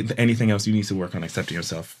 above anything else, you need to work on accepting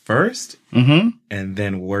yourself first, and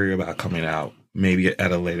then worry about coming out maybe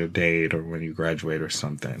at a later date or when you graduate or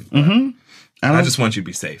something. I just want you to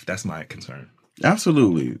be safe. That's my concern.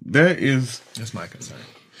 Absolutely. That's my concern.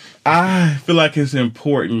 I feel like it's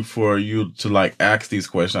important for you to like ask these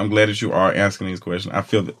questions. I'm glad that you are asking these questions. I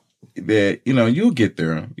feel that you'll get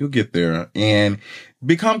there. You'll get there and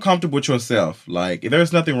become comfortable with yourself. Like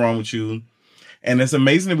there's nothing wrong with you. And it's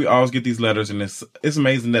amazing that we always get these letters, and it's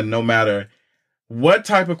amazing that no matter what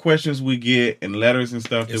type of questions we get and letters and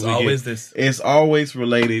stuff, it's always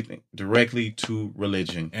related directly to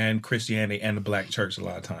religion and Christianity and the Black church a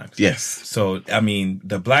lot of times. Yes. So I mean,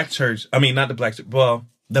 the Black church. I mean, not the Black church. Well,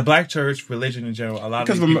 the Black church, religion in general. A lot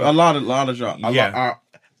of jobs.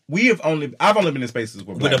 I've only been in spaces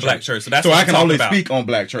with the Black church, so I can only speak on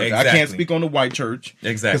Black church. Exactly. I can't speak on the white church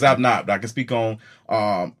because I'm not. But I can speak on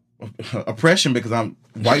oppression because I'm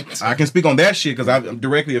white. I can speak on that shit because I'm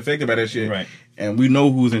directly affected by that shit. Right. And we know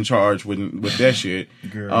who's in charge with that shit.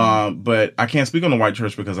 But I can't speak on the white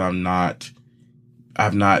church because I've not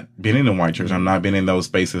been in the white church. I've not been in those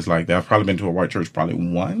spaces like that. I've probably been to a white church probably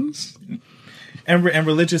once. And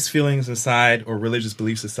religious feelings aside, or religious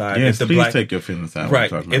beliefs aside, yes, please take your feelings aside.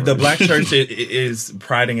 Right. If the Black church is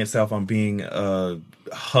priding itself on being a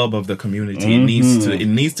hub of the community, it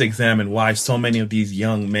needs to examine why so many of these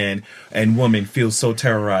young men and women feel so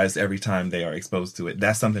terrorized every time they are exposed to it.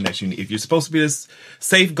 That's something that you need. If you're supposed to be this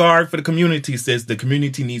safeguard for the community, sis, the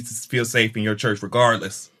community needs to feel safe in your church,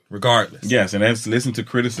 regardless. Yes, and that's listen to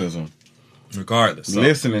criticism. Regardless.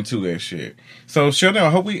 Listening to that shit. So, Sheldon, I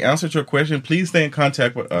hope we answered your question. Please stay in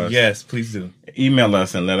contact with us. Yes, please do. Email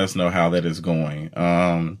us and let us know how that is going.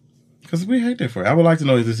 Because we hate that for it. I would like to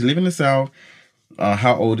know, is he living in the South?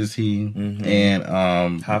 How old is he? And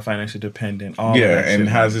how financially dependent. And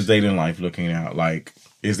how's his dating life looking out? Like,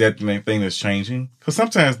 is that the main thing that's changing? Because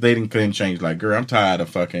sometimes dating couldn't change. Like, girl, I'm tired of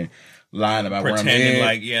fucking lying about pretending where I'm at.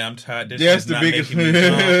 Like, yeah, I'm tired. That's the biggest.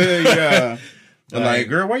 Yeah. Like,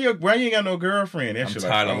 girl, why you ain't got no girlfriend? I'm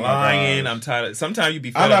tired of lying. I'm tired of... Sometimes you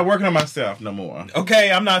be... I'm not working on myself no more.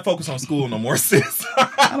 Okay, I'm not focused on school no more, sis.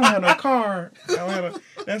 I don't have no car.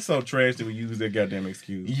 That's so trash that we use that goddamn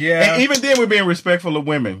excuse. Yeah. And even then, we're being respectful of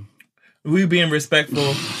women. We being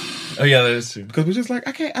respectful... Oh, yeah, that is true. Because we're just like,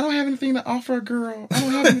 I don't have anything to offer a girl. I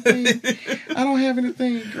don't have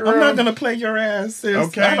anything, girl. I'm not going to play your ass, sis.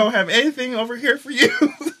 Okay. I don't have anything over here for you.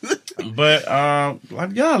 But,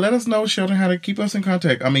 let us know, Sheldon, how to keep us in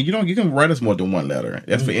contact. I mean, you can write us more than one letter.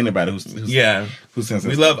 That's for anybody who sends us.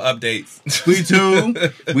 We love updates. We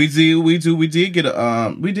do. We did get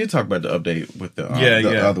we did talk about the update with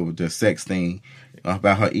the sex thing.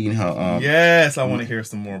 About her eating her yes, I want to hear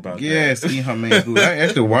some more about that. Yes, eating her man's food. I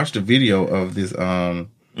actually watched a video of this guy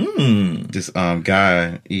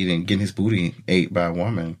getting his booty ate by a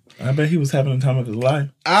woman. I bet he was having the time of his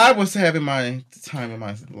life. I was having my time of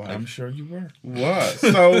my life. I'm sure you were.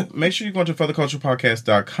 So make sure you go to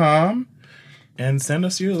furtherculturepodcast.com and send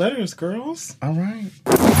us your letters, girls. All right.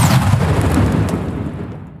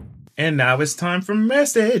 And now it's time for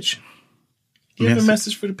message. You have a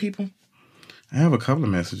message for the people? I have a couple of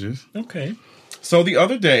messages. Okay. So the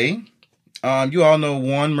other day, you all know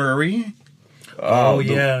Warren Murray.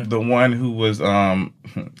 The one who was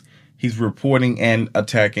he's reporting and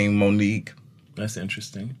attacking Monique. That's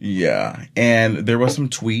interesting. Yeah, and there were some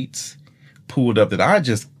tweets pulled up that I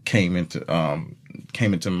just came into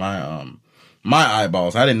my my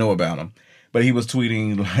eyeballs. I didn't know about them, but he was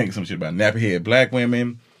tweeting like some shit about nappy-head black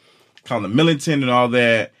women, calling them militant and all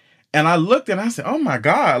that. And I looked and I said, oh my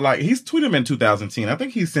God, like he's tweeted him in 2010. I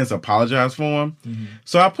think he's since apologized for him. Mm-hmm.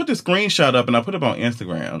 So I put the screenshot up and I put it on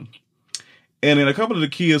Instagram. And then a couple of the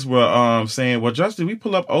kids were saying, well, Justin, we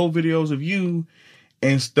pull up old videos of you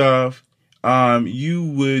and stuff. You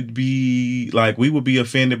would be like, we would be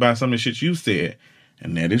offended by some of the shit you said.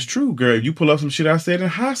 And that is true, girl. You pull up some shit I said in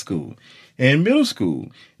high school, in middle school,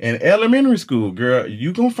 and elementary school, girl,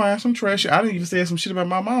 you gonna find some trash. I didn't even say some shit about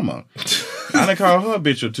my mama. I done called her a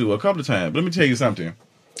bitch or two a couple of times. But let me tell you something.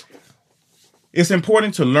 it's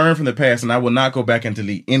important to learn from the past, and I will not go back and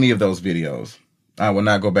delete any of those videos. I will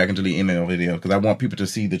not go back and delete any of the videos because I want people to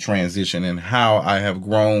see the transition and how I have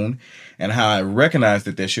grown and how I recognize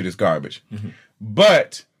that shit is garbage. Mm-hmm.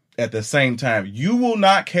 But at the same time, you will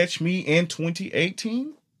not catch me in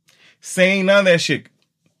 2018 saying none of that shit.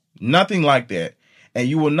 Nothing like that. And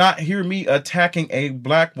you will not hear me attacking a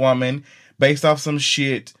black woman based off some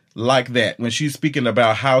shit like that when she's speaking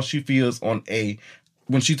about how she feels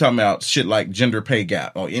when she talking about shit like gender pay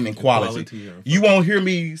gap or inequality. You won't hear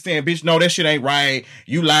me saying, bitch, no, that shit ain't right.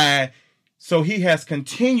 You lying. So he has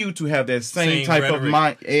continued to have that same type rhetoric. Of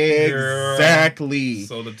mind. Exactly.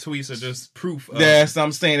 So the tweets are just proof of that's what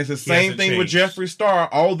I'm saying. It's the same thing with Jeffree Star.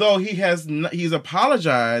 Although he's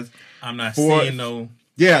apologized. I'm not saying no.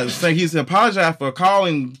 Yeah, so he's apologized for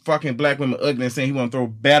calling fucking black women ugly and saying he want to throw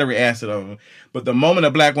battery acid on them. But the moment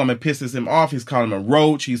a black woman pisses him off, he's calling them a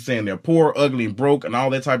roach. He's saying they're poor, ugly, and broke, and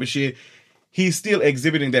all that type of shit. He's still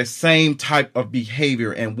exhibiting that same type of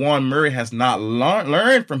behavior, and Juan Murray has not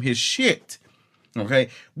learned from his shit. Okay,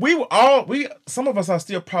 some of us are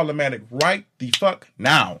still problematic right the fuck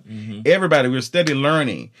now. Mm-hmm. Everybody, we're steady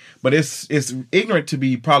learning, but it's ignorant to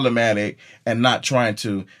be problematic and not trying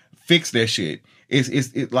to fix their shit. Not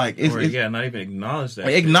even acknowledge that.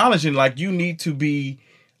 Acknowledging, like, you need to be,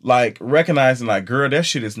 like, recognizing, like, girl, that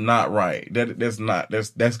shit is not right.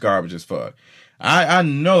 That's garbage as fuck. I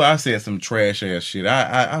know I said some trash ass shit.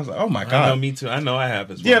 I was like, oh my God. I know, me too. I know I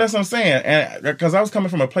have as well. Yeah, that's what I'm saying. And because I was coming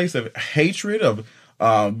from a place of hatred, of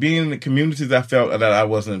being in the communities I felt that I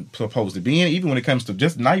wasn't supposed to be in, even when it comes to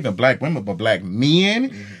just not even black women, but black men.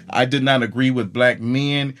 Mm-hmm. I did not agree with black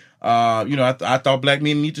men. I thought black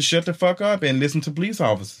men need to shut the fuck up and listen to police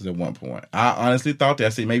officers at one point. I honestly thought that. I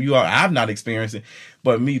said, maybe I've not experienced it,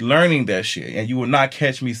 but me learning that shit. And you will not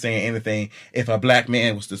catch me saying anything if a black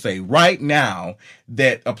man was to say right now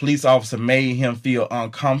that a police officer made him feel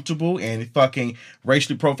uncomfortable and fucking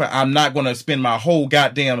racially profiled. I'm not going to spend my whole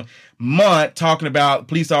goddamn month talking about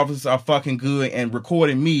police officers are fucking good and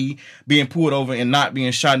recording me being pulled over and not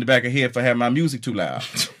being shot in the back of the head for having my music too loud.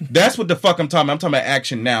 That's what the fuck I'm talking about. I'm talking about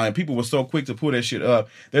action now, and people were so quick to pull that shit up.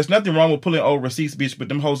 There's nothing wrong with pulling old receipts, bitch, but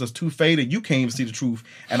them hoes is too faded. You can't even see the truth,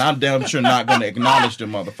 and I'm damn sure not going to acknowledge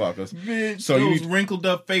them motherfuckers. Bitch, so those wrinkled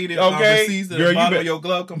up, faded receipts at the bottom of your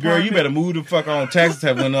glove compartment. Girl, you better move the fuck on. Taxes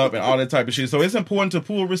have went up and all that type of shit. So it's important to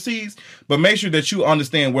pull receipts, but make sure that you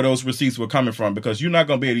understand where those receipts were coming from, because you're not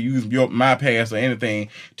going to be able to use my past or anything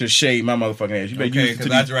to shade my motherfucking ass. You better use it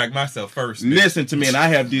because I drag myself first. Listen to me, and I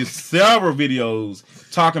have these several videos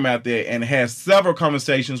talking about that and has several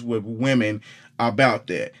conversations with women about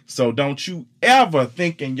that. So don't you ever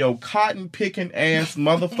think in your cotton picking ass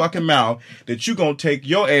motherfucking mouth that you gonna take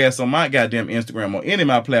your ass on my goddamn Instagram or any of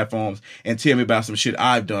my platforms and tell me about some shit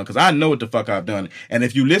I've done, because I know what the fuck I've done. And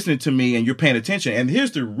if you listening to me and you're paying attention, and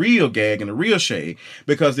here's the real gag and the real shade,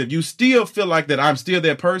 because if you still feel like that I'm still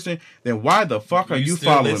that person, then why the fuck are you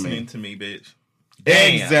following listening to me, bitch?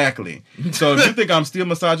 Damn. Exactly. So if you think I'm still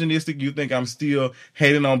misogynistic, you think I'm still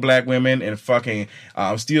hating on black women and fucking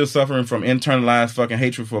still suffering from internalized fucking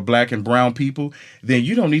hatred for black and brown people, then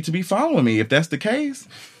you don't need to be following me if that's the case.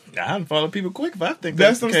 I unfollow people quick if I think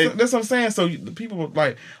that's the case. That's what I'm saying. So people were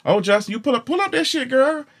like, oh, Justin, you pull up that shit,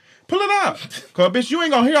 girl. Pull it up. Because, bitch, you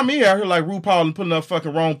ain't going to hear me out here like RuPaul and putting up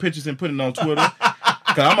fucking wrong pictures and putting it on Twitter.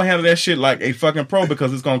 Because I'm going to handle that shit like a fucking pro,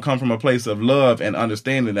 because it's going to come from a place of love and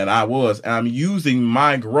understanding that I was. And I'm using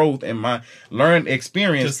my growth and my learned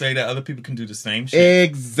experience to say that other people can do the same shit.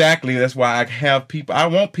 Exactly. That's why I have people. I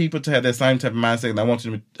want people to have that same type of mindset. And I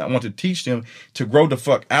want to teach them to grow the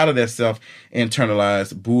fuck out of that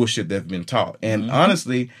self-internalized bullshit that's been taught. And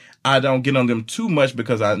honestly, I don't get on them too much,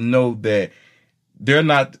 because I know that they're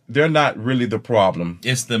not really the problem.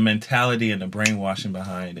 It's the mentality and the brainwashing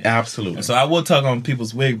behind it. Absolutely. And so I will talk on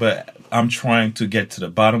people's wig, but I'm trying to get to the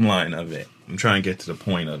bottom line of it. I'm trying to get to the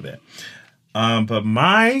point of it. But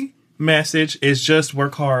my message is just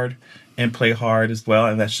work hard and play hard as well.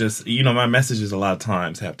 And that's just, my messages a lot of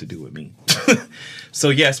times have to do with me.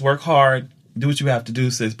 So yes, work hard. Do what you have to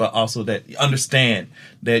do, sis, but also that understand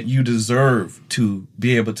that you deserve to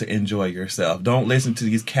be able to enjoy yourself. Don't listen to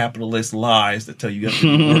these capitalist lies that tell you have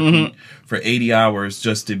to be working for 80 hours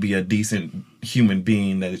just to be a decent human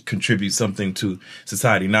being that contributes something to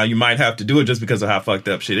society. Now, you might have to do it just because of how fucked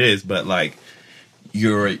up shit is, but like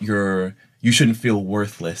you shouldn't feel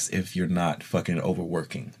worthless if you're not fucking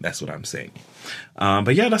overworking. That's what I'm saying.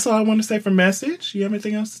 But yeah, that's all I want to say for message. You have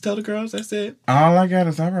anything else to tell the girls? That's it. All I got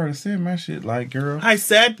is I've already said my shit. Like, girl, I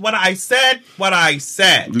said what I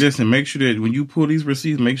said. Listen, make sure that when you pull these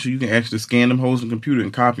receipts, make sure you can actually scan them holes in the computer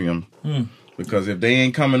and copy them. Because if they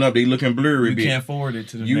ain't coming up, they looking blurry. You can't forward it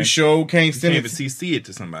to the You next. sure can't You send can't it. even CC it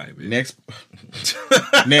to somebody. Bitch.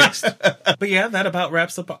 Next. But yeah, that about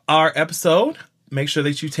wraps up our episode. Make sure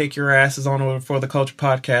that you take your asses on over for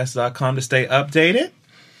theculturepodcast.com to stay updated.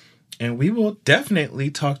 And we will definitely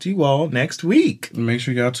talk to you all next week. Make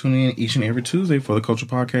sure y'all tune in each and every Tuesday for the Culture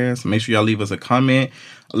Podcast. Make sure y'all leave us a comment.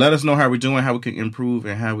 Let us know how we're doing, how we can improve,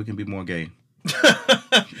 and how we can be more gay.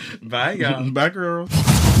 Bye, y'all. Bye, girls.